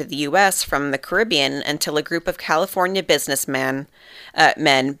imported into the U.S. from the Caribbean until a group of California businessmen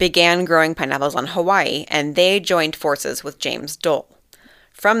men began growing pineapples on Hawaii, and they joined forces with James Dole.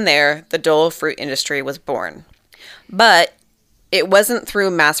 From there, the Dole fruit industry was born. But it wasn't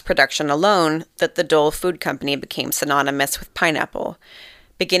through mass production alone that the Dole Food Company became synonymous with pineapple.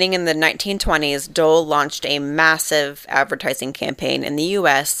 Beginning in the 1920s, Dole launched a massive advertising campaign in the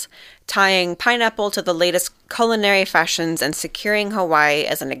U.S., tying pineapple to the latest culinary fashions and securing Hawaii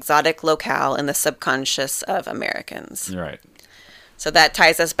as an exotic locale in the subconscious of Americans. You're right. So that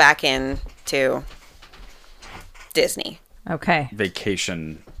ties us back in to Disney. Okay.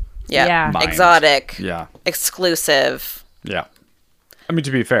 Vacation. Yeah. mind. Exotic. Yeah. Exclusive. Yeah. I mean,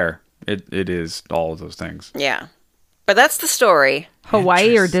 to be fair, it is all of those things. Yeah. But that's the story.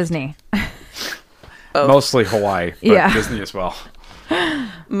 Hawaii or Disney? Mostly Hawaii, but Yeah. Disney as well.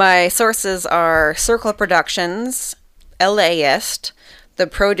 My sources are Circle Productions, LAist, The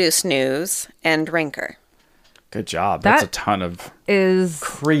Produce News, and Ranker. Good job. That's That- a ton of Is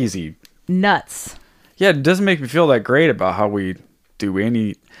crazy. nuts. Yeah, it doesn't make me feel that great about how we do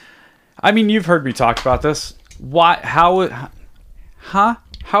any. I mean, you've heard me talk about this. Why? How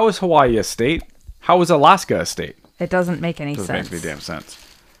is Hawaii a state? How is Alaska a state? It doesn't make any Doesn't sense. make any damn sense.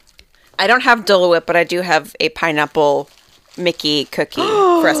 I don't have Dole Whip, but I do have a pineapple Mickey cookie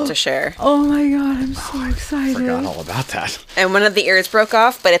for us to share. Oh my god, I'm so excited. Forgot all about that. And one of the ears broke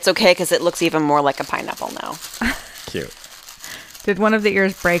off, but it's okay because it looks even more like a pineapple now. Cute. Did one of the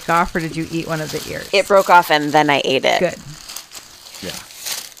ears break off or did you eat one of the ears? It broke off and then I ate it. Good. Yeah.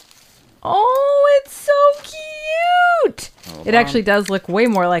 Oh, it's so cute. Hold It on. actually does look way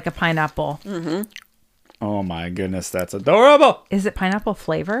more like a pineapple. Oh my goodness, that's adorable. Is it pineapple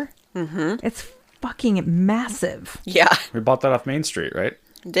flavor? Mm-hmm. It's fucking massive. Yeah, We bought that off Main Street, right?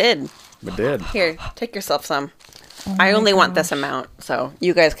 did. We did. Here, take yourself some. Oh I only want this amount, so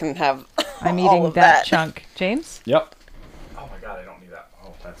you guys can have I'm all eating of that chunk. James? Yep. Oh my god, I don't need that.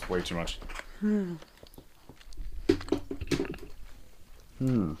 Oh, that's way too much.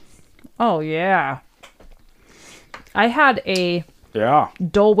 Oh, yeah. I had a Yeah.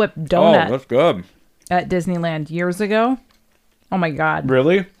 Dole Whip Oh, donut that's good. at Disneyland years ago. Oh my god.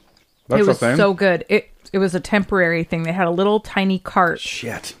 Really? That's It was a thing? so good. It was a temporary thing. They had a little tiny cart,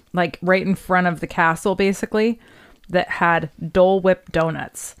 Shit. like right in front of the castle, basically, that had Dole Whip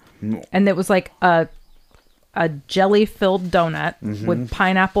donuts, and it was like a jelly filled donut Mm-hmm. with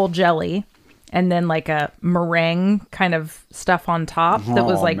pineapple jelly, and then like a meringue kind of stuff on top that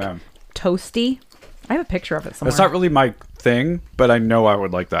was Oh, like man. toasty. I have a picture of it somewhere. That's not really my thing, but I know I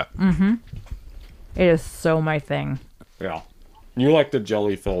would like that. It is so my thing. Yeah. You like the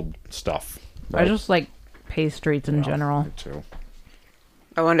jelly filled stuff. I just like pastries in general, Me too.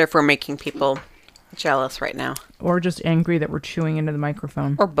 I wonder if we're making people jealous right now. or just angry that we're chewing into the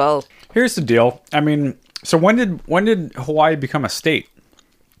microphone. Or both. Here's the deal. I mean, so when did Hawaii become a state?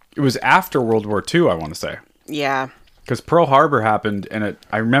 It was after World War II, I want to say. Yeah. Because Pearl Harbor happened, and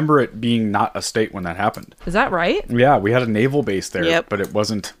I remember it being not a state when that happened. Is that right? Yeah, we had a naval base there, Yep. but it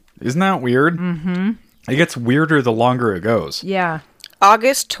wasn't. Isn't that weird? Mm-hmm. It gets weirder the longer it goes. Yeah.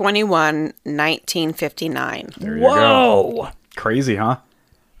 August 21, 1959. There you go. Whoa! Crazy, huh?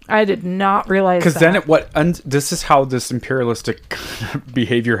 I did not realize Because that. then this is how this imperialistic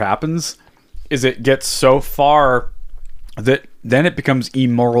behavior happens, is it gets so far that then it becomes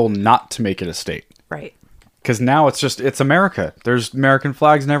immoral not to make it a state. Right. Because now it's America. There's American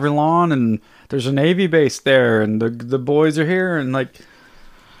flags in every lawn, and there's a Navy base there, and the boys are here, and like,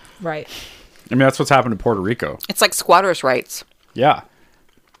 Right. I mean, that's what's happened to Puerto Rico. It's like squatters' rights. Yeah.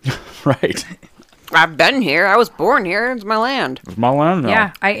 Right. I've been here. I was born here. It's my land. It's my land now.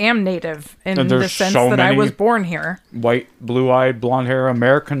 Yeah, I am native in And the there's sense so that I many- was born here. White, blue-eyed, blonde hair,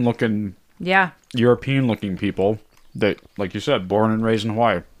 American-looking, Yeah. European-looking people that, like you said, born and raised in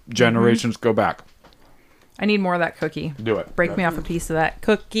Hawaii. Generations go back. I need more of that cookie. Do it. Break me off a piece of that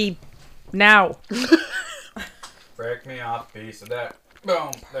cookie now. Break me off a piece of that.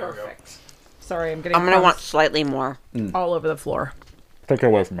 Boom. There we go. Perfect. Sorry, I'm getting I'm going to want crumbs slightly more. all over the floor. Take it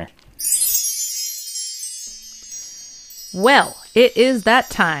away from me. Well, it is that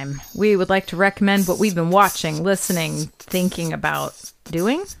time. We would like to recommend what we've been watching, listening, thinking about,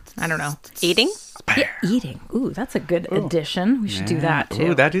 doing. I don't know. Eating? Yeah, eating. Ooh, that's a good addition. We should do that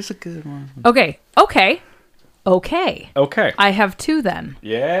too. Ooh, that is a good one. Okay. Okay. I have two then.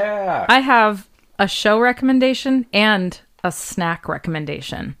 Yeah. I have a show recommendation and a snack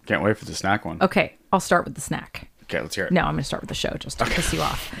recommendation. Can't wait for the snack one. Okay, I'll start with the snack. Okay, let's hear it. No, I'm going to start with the show just to piss you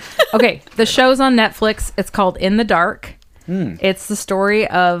off. Okay, the show's on Netflix. It's called In the Dark. It's the story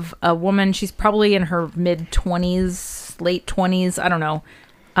of a woman. She's probably in her mid-20s, late 20s, I don't know,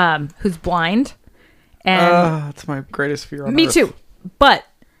 who's blind. And That's my greatest fear on me earth. too. But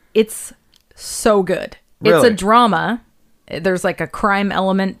it's so good. It's Really? a drama. There's like a crime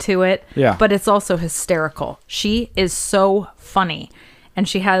element to it. Yeah. But it's also hysterical. She is so funny. And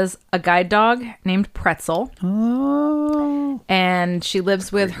she has a guide dog named Pretzel. Oh. And she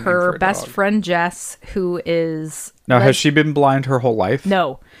lives with name for her a best dog. friend Jess, who is Now, has she been blind her whole life?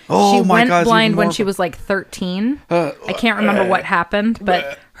 no. Oh she my went God, it's blind even when more she was like 13. I can't remember what happened,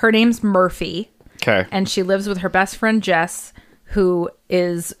 but her name's Murphy. Okay. And she lives with her best friend Jess, who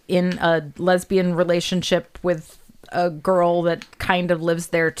is in a lesbian relationship with a girl that kind of lives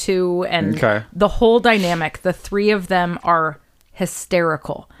there too. And Okay. the whole dynamic, the three of them are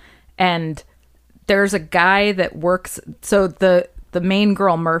hysterical. And there's a guy that works. So the main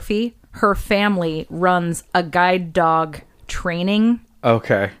girl, Murphy, her family runs a guide dog training.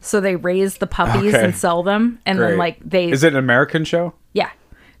 Okay. So they raise the puppies Okay. and sell them. And then Great. like they Is it an American show? yeah.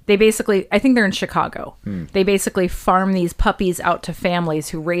 They basically, I think they're in Chicago. Hmm. They basically farm these puppies out to families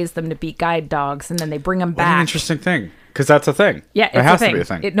who raise them to be guide dogs, and then they bring them What an back. interesting thing. Because that's a thing. Yeah, it's it has a thing. to be a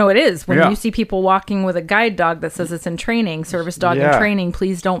thing. No, it is. When Yeah. you see people walking with a guide dog that says it's in training, service dog in Yeah. training,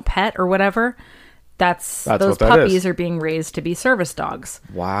 please don't pet or whatever. That's those what that puppies is. are being raised to be service dogs,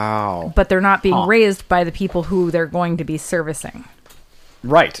 Wow. but they're not being raised by the people who they're going to be servicing.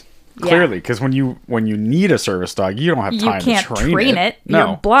 Right. Yeah. Clearly, because when you need a service dog, you don't have You time can't to train it. You're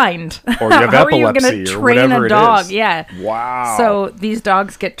No. blind. Or you have How are you going epilepsy to or train whatever a it dog? is. Yeah. Wow. So these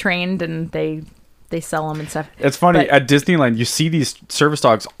dogs get trained and they sell them and stuff. It's funny, But- at Disneyland, you see these service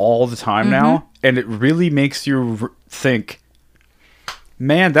dogs all the time now, and it really makes you think,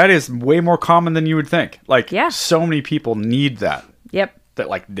 man, that is way more common than you would think. Like, Yeah. so many people need that. Yep. That,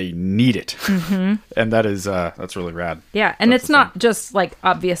 like, they need it. And that is, that's really rad. Yeah, and That's it's the not just like,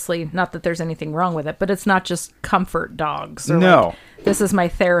 obviously, not that there's anything wrong with it, but it's not just comfort dogs. Or No. like, this is my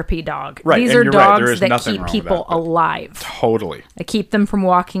therapy dog. Right, These and are you're right, there dogs is that nothing keep wrong with people that, but- alive. Totally. I keep them from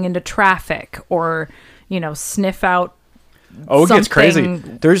walking into traffic or, sniff out. Oh, it gets crazy.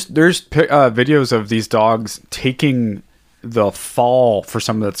 something- There's videos of these dogs taking the fall for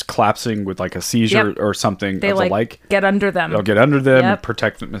someone that's collapsing with like a seizure Yep. or something They of the like, like. get under them. They'll get under them Yep. and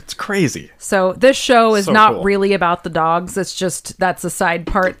protect them. It's crazy. So this show is So not cool. really about the dogs. It's just that's a side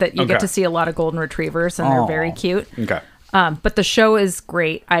part that you get Okay. to see a lot of golden retrievers and they're very Aw. cute. Okay. But the show is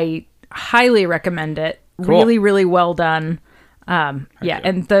great. I highly recommend it. Cool. Really, really well done. Yeah, yeah.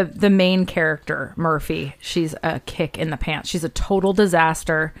 and the main character, Murphy, she's a kick in the pants. She's a total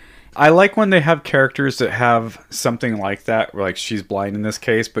disaster. I like when they have characters that have something like that, where like she's blind in this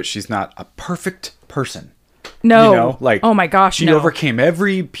case, but she's not a perfect person. No, You know, like oh my gosh, she no. overcame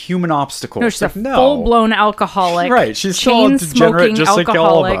every human obstacle. No, It's she's like, a full-blown alcoholic. Right, she's still a chain degenerate smoking just like all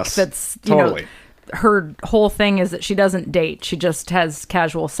of alcoholic. us. That's Totally. her whole thing is that she doesn't date. She just has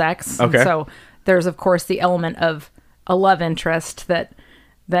casual sex. And Okay. so there's of course the element of a love interest that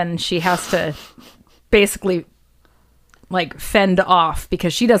then she has to basically like fend off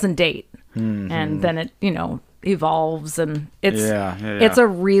because she doesn't date. And then it, evolves and it's Yeah. it's a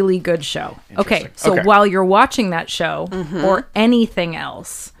really good show. Okay, so Okay. while you're watching that show or anything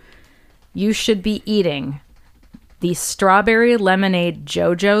else, you should be eating the strawberry lemonade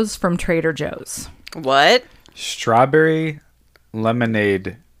JoJo's from Trader Joe's. What? Strawberry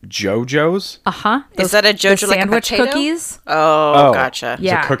lemonade JoJo's. Uh-huh. Is that a the JoJo like a sandwich potato? cookies? Oh, gotcha. It's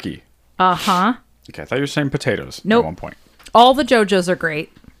Yeah. a cookie. Uh-huh. Okay, I thought you were saying potatoes Nope. at one point. All the JoJo's are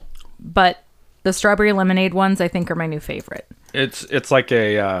great, but the strawberry lemonade ones I think are my new favorite. It's like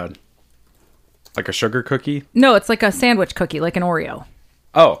a sugar cookie. No, it's like a sandwich cookie, like an Oreo.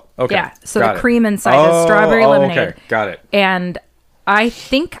 Oh, okay. Yeah. So Got the it. cream inside is strawberry lemonade. Okay, got it. And I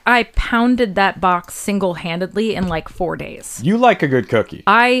think I pounded that box single-handedly in like 4 days. You like a good cookie.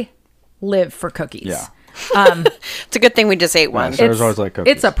 I live for cookies. Yeah. It's a good thing we just ate one. Sarah's always like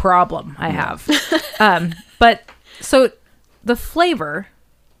cookies. It's a problem I have. But so the flavor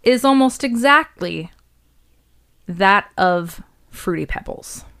is almost exactly that of Fruity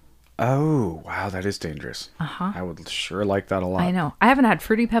Pebbles. Oh, wow, that is dangerous. Uh-huh. I would sure like that a lot. I know. I haven't had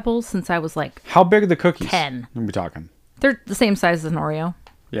Fruity Pebbles since I was like How big are the cookies? 10. What are we talking? They're the same size as an Oreo.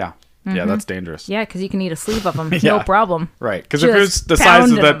 Yeah. Yeah, that's dangerous. Yeah, because you can eat a sleeve of them. Yeah. No problem. Right. Because if it was Just the size of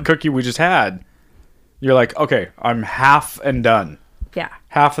pounding that them. cookie we just had, you're like, okay, I'm half and done. Yeah.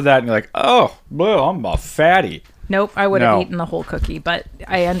 Half of that, and you're like, oh, well, I'm a fatty. Nope. I would have No. eaten the whole cookie, but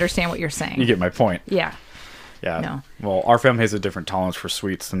I understand what you're saying. You get my point. Yeah. Yeah. No. Well, our family has a different tolerance for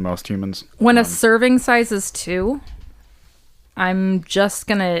sweets than most humans. When a serving size is 2, I'm just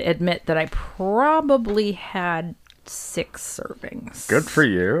going to admit that I probably had 6 servings. Good for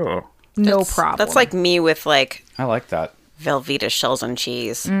you. No problem. That's like me with like I like that. Velveeta shells and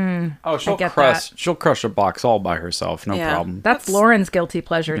cheese. Oh, she'll get crush a box all by herself, no Yeah. problem. That's Lauren's guilty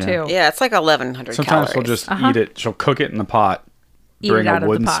pleasure, too. Yeah, it's like 1,100 Sometimes calories. she'll just eat it. She'll cook it in the pot, Eat bring it out a of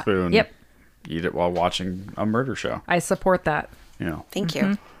wooden the pot. spoon, Yep. eat it while watching a murder show. I support that. You know. Thank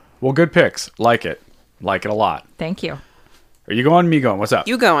Mm-hmm. you. Well, good picks. Like it a lot. Thank you. Are you going? Me going? What's up?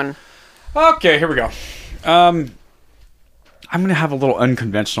 You going? Okay, here we go. I'm gonna have a little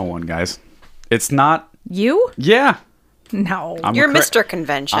unconventional one, guys. It's not. You? Yeah, No. You're a Mr.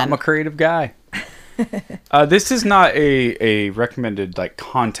 Convention. I'm a creative guy. This is not a recommended like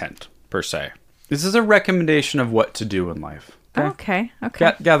content per se. This is a recommendation of what to do in life. Okay.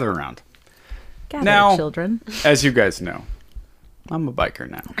 Okay. Gather around. Gather, now- children. As you guys know, I'm a biker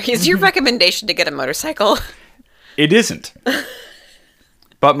now. Is your recommendation to get a motorcycle? It isn't.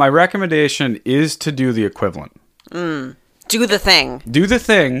 But my recommendation is to do the equivalent. Do the thing. Do the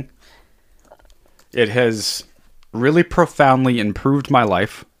thing. It has really profoundly improved my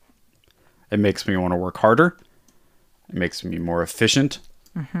life. It makes me want to work harder. It makes me more efficient.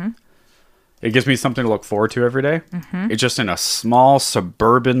 It gives me something to look forward to every day. It's just in a small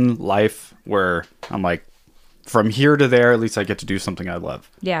suburban life where I'm like, from here to there, at least I get to do something I love.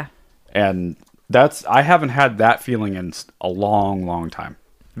 Yeah. And I haven't had that feeling in a long, long time.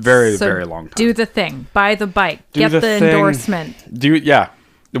 Very, So very long time. Do the thing. Buy the bike. Do Get the thing. endorsement. Yeah.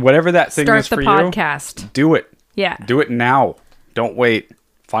 Whatever that thing Start is the for podcast. you, do it. Yeah. Do it now. Don't wait.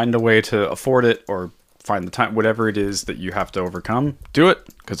 Find a way to afford it or find the time, whatever it is that you have to overcome. Do it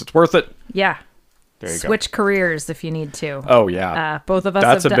because it's worth it. Yeah. There you go. Switch careers if you need to. Oh, yeah. Both of us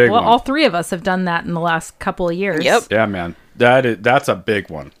That's have a done. big Well, one. all 3 of us have done that in the last couple of years. Yep. Yeah, man. That's a big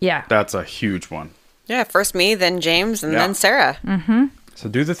one. Yeah. That's a huge one. Yeah, first me, then James, and Yeah. then Sarah. So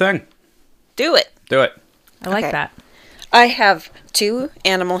do the thing. Do it. Do it. I like Okay. that. I have 2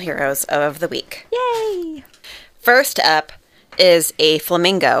 animal heroes of the week. Yay. First up is a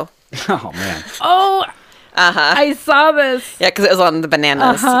flamingo. Oh, man. Oh. I saw this. Yeah, because it was on the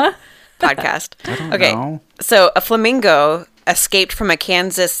Bananas podcast. Okay, know. so a flamingo escaped from a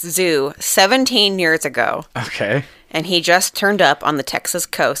Kansas zoo 17 years ago, Okay. and he just turned up on the Texas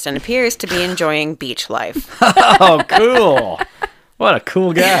coast and appears to be enjoying beach life. Oh, cool. What a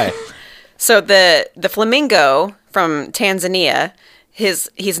cool guy. So the flamingo from Tanzania,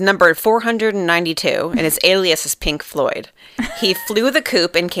 he's numbered 492, and his alias is Pink Floyd. He flew the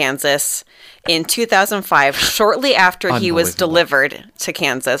coop in Kansas in 2005, shortly after he was Unbelievable. delivered to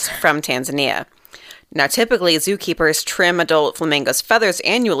Kansas from Tanzania. Now, typically, zookeepers trim adult flamingos' feathers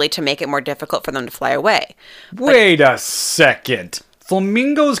annually to make it more difficult for them to fly away. Wait a second.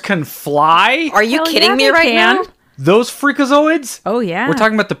 Flamingos can fly? Are you Hell kidding yeah, me they right can. now? Those freakazoids? Oh, yeah. We're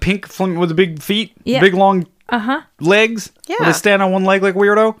talking about the pink flamingo with the big feet, Yeah. big long legs. Yeah. Where they stand on one leg like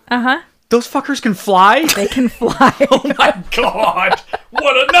weirdo. Those fuckers can fly. They can fly. Oh my god!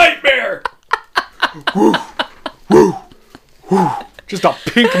 What a nightmare! Woo, woo, woo. Just a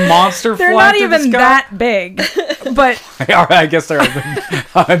pink monster They're flying not through the even sky. that big. But All right, I guess they're.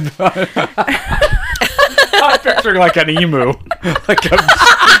 I'm picturing like an emu, like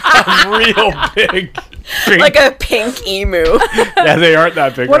a real big. Pink. Like a pink emu. Yeah, they aren't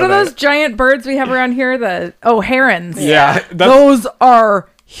that big. what are are they? those giant birds we have around here? Herons. Yeah, that's, Those are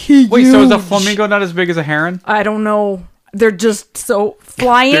huge. wait. So is a flamingo not as big as a heron? I don't know. They're just so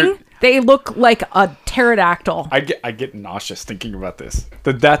flying. They're- They look like a pterodactyl. I get nauseous thinking about this.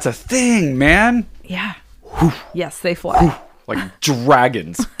 That's a thing, man. Yeah. Yes, they fly. like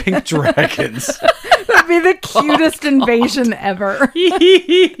dragons, pink dragons. That'd be the cutest invasion ever.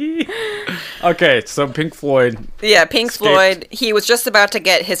 Okay, so Pink Floyd. Yeah, Pink Escaped. Floyd. He was just about to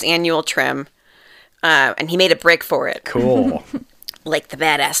get his annual trim, and he made a break for it, Cool. like the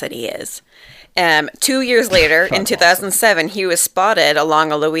badass that he is. 2 years later, in 2007, he was spotted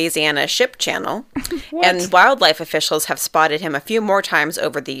along a Louisiana ship channel, and wildlife officials have spotted him a few more times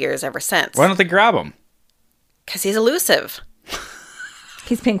over the years ever since. Why don't they grab him? Because he's elusive.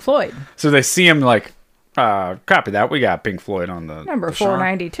 He's Pink Floyd. So they see him like, copy that. We got Pink Floyd on the Number the chart.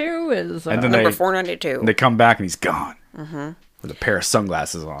 492 is. And then Number 492. they come back and he's gone with a pair of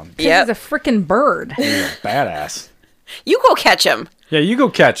sunglasses on. Yep. He's a freaking bird. He's a badass. You go catch him. Yeah, you go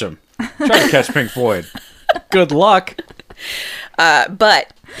catch him. Try to catch Pink Floyd. Good luck.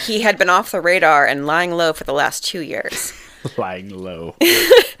 But he had been off the radar and lying low for the last 2 years. Lying low.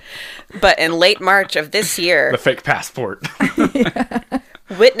 But in late March of this year, The fake passport.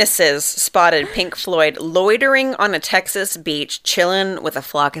 witnesses spotted Pink Floyd loitering on a Texas beach, chilling with a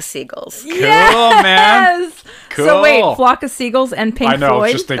flock of seagulls. Cool, man. Yes. So wait, Cool. Flock of Seagulls and Pink I know. I was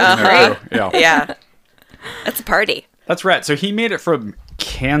Floyd. just thinking there too. Yeah. Yeah. That's a party. That's right. So he made it from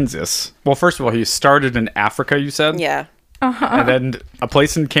Kansas. Well, first of all, he started in Africa, you said? Yeah. And then a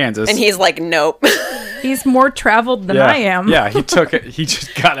place in Kansas. And he's like, nope. He's more traveled than yeah. I am. Yeah, he took it. He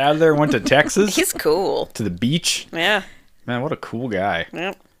just got out of there and went to Texas, He's cool. to the beach. Yeah. Man, what a cool guy.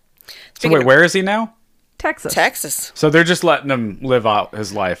 Yep. So Speaking wait, of where is he now? Texas. Texas. So they're just letting him live out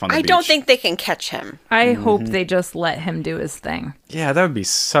his life on the I beach. don't think they can catch him. I hope they just let him do his thing. Yeah, that would be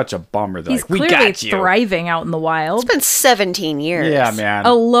such a bummer. They're He's like, we clearly got you. thriving out in the wild. It's been 17 years. Yeah, man.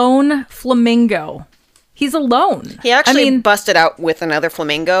 A lone flamingo. He's alone. He actually I mean, busted out with another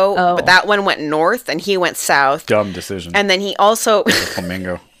flamingo, Oh. but that one went north and he went south. Dumb decision. And then he also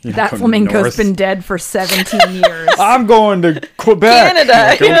Flamingo. You that go flamingo's north. been dead for 17 years. I'm going to Quebec. Canada.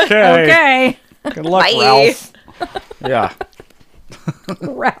 Like, okay. Okay. Good luck, Bye. Ralph. Yeah.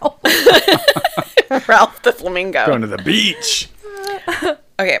 Ralph. Ralph the flamingo. Going to the beach.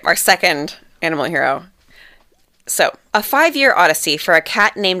 Okay, our second animal hero. So, a 5-year odyssey for a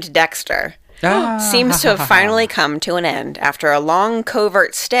cat named Dexter seems to have finally come to an end after a long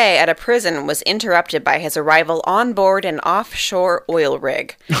covert stay at a prison was interrupted by his arrival on board an offshore oil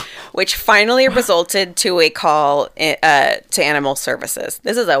rig, which finally resulted to a call to animal services.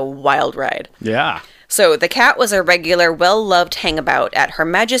 This is a wild ride. Yeah. So the cat was a regular, well-loved hangabout at Her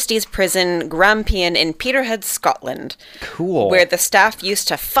Majesty's Prison Grampian in Peterhead, Scotland, Cool. where the staff used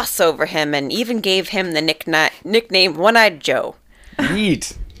to fuss over him and even gave him the nickname One-Eyed Joe.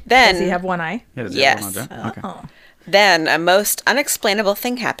 Neat. Then, Does he have one eye? Yeah, does he Yes. have one on Joe? Okay. then a most unexplainable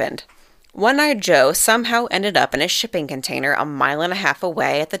thing happened. One-Eyed Joe somehow ended up in a shipping container a mile and a half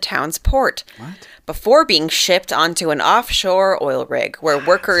away at the town's port. What? Before being shipped onto an offshore oil rig where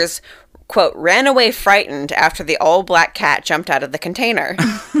workers, quote, ran away frightened after the all-black cat jumped out of the container.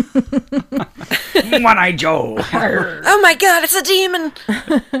 One-Eye Joe. Oh my god, it's a demon!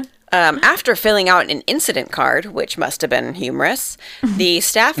 After filling out an incident card, which must have been humorous, the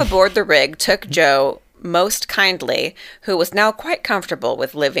staff aboard the rig took Joe most kindly, who was now quite comfortable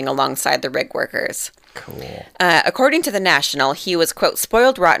with living alongside the rig workers. Cool. According to the National, he was, quote,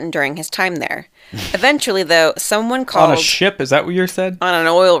 spoiled rotten during his time there. Eventually, though, someone called On a ship? Is that what you said? on an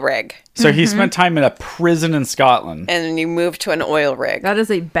oil rig, So he spent time in a prison in Scotland. and you moved to an oil rig. That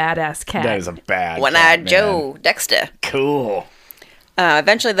is a badass cat. That is a bad One-Eyed cat, Joe, Dexter. man. Cool.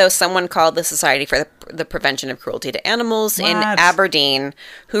 Eventually, though, someone called the Society for the Prevention of Cruelty to Animals in What? Aberdeen,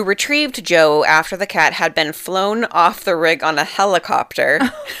 who retrieved Joe after the cat had been flown off the rig on a helicopter.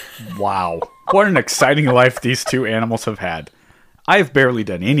 Wow. What an exciting life these two animals have had. I've barely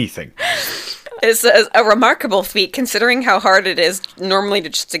done anything. It's a remarkable feat, considering how hard it is normally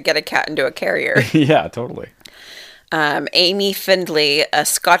just to get a cat into a carrier. Yeah, totally. Amy Findlay, a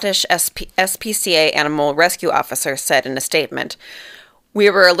Scottish SPCA animal rescue officer, said in a statement, "We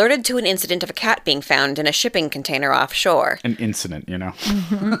were alerted to an incident of a cat being found in a shipping container offshore. An incident, you know?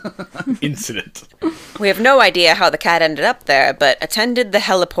 Incident. We have no idea how the cat ended up there, but attended the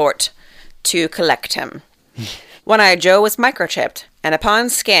heliport to collect him. One-Eyed Joe was microchipped, and upon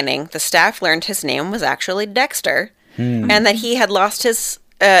scanning, the staff learned his name was actually Dexter, and that he had lost his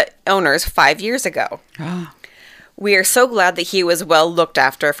owners 5 years ago. We are so glad that he was well looked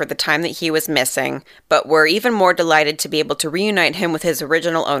after for the time that he was missing, but we're even more delighted to be able to reunite him with his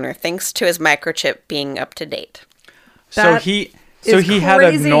original owner, thanks to his microchip being up to date. So That he is had a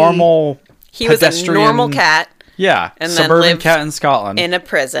crazy. normal He was a pedestrian- normal cat Yeah, and then suburban lived cat in Scotland. in a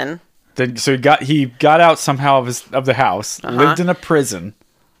prison. So he got out somehow of the house, lived in a prison,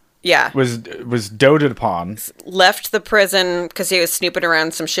 Yeah. was doted upon. Left the prison because he was snooping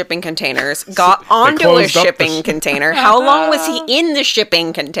around some shipping containers. Got onto a closed up the shipping container. How long was he in the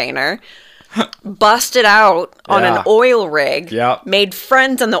shipping container? Busted out on Yeah. an oil rig. Yeah. Made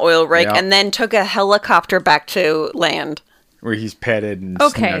friends on the oil rig, Yeah. and then took a helicopter back to land. Where he's petted and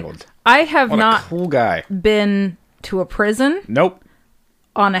Okay. snuggled. I have What not a cool guy. been to a prison, Nope.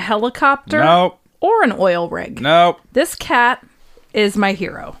 on a helicopter, Nope. or an oil rig. Nope. This cat is my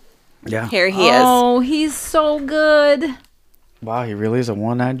hero. Yeah. Here he is. Oh, he's so good. Wow, he really is a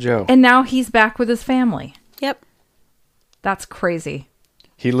one-eyed Joe. And now he's back with his family. Yep. That's crazy.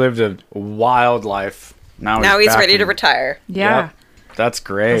 He lived a wild life. Now He's back ready to in- retire. Yeah. Yep. That's The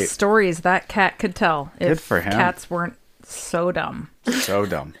great. stories that cat could tell Good if for him. cats weren't so dumb. So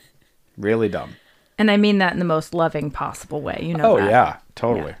dumb. Really dumb. And I mean that in the most loving possible way. You know Oh, that. yeah.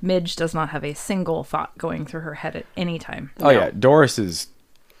 Totally. Yeah. Midge does not have a single thought going through her head at any time. Oh, yeah. Doris is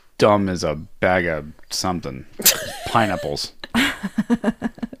dumb as a bag of something. Pineapples.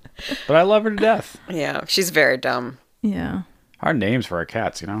 But I love her to death. Yeah, she's very dumb. Yeah. Hard names for our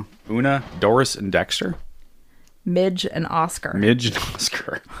cats, you know? Una, Doris, and Dexter. Midge and Oscar. Midge and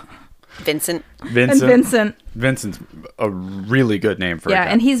Oscar. Vincent. Vincent. And Vincent. Vincent's a really good name for a Yeah,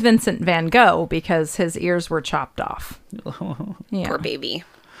 cat. and he's Vincent Van Gogh because his ears were chopped off. Yeah. Poor baby.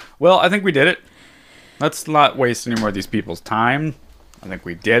 Well, I think we did it. Let's not waste any more of these people's time. I think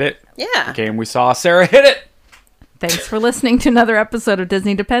we did it. Yeah. The game we saw, Sarah hit it. Thanks for listening to another episode of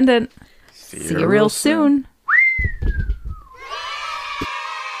Disney Dependent. See you real soon.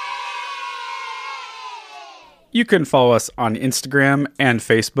 You can follow us on Instagram and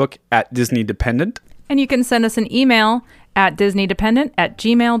Facebook at Disney Dependent. And you can send us an email at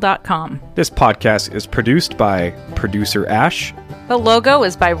disneydependent@gmail.com. This podcast is produced by producer Ash. The logo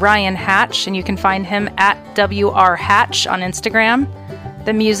is by Ryan Hatch, and you can find him at WR Hatch on Instagram.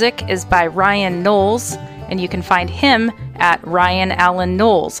 The music is by Ryan Knowles, and you can find him at Ryan Allen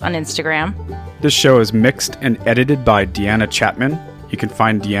Knowles on Instagram. This show is mixed and edited by Deanna Chapman. You can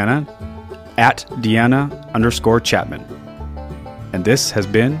find Deanna at Deanna_Chapman. And this has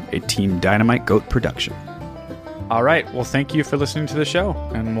been a Team Dynamite Goat production. All right. Well, thank you for listening to the show,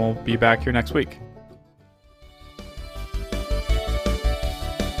 and we'll be back here next week.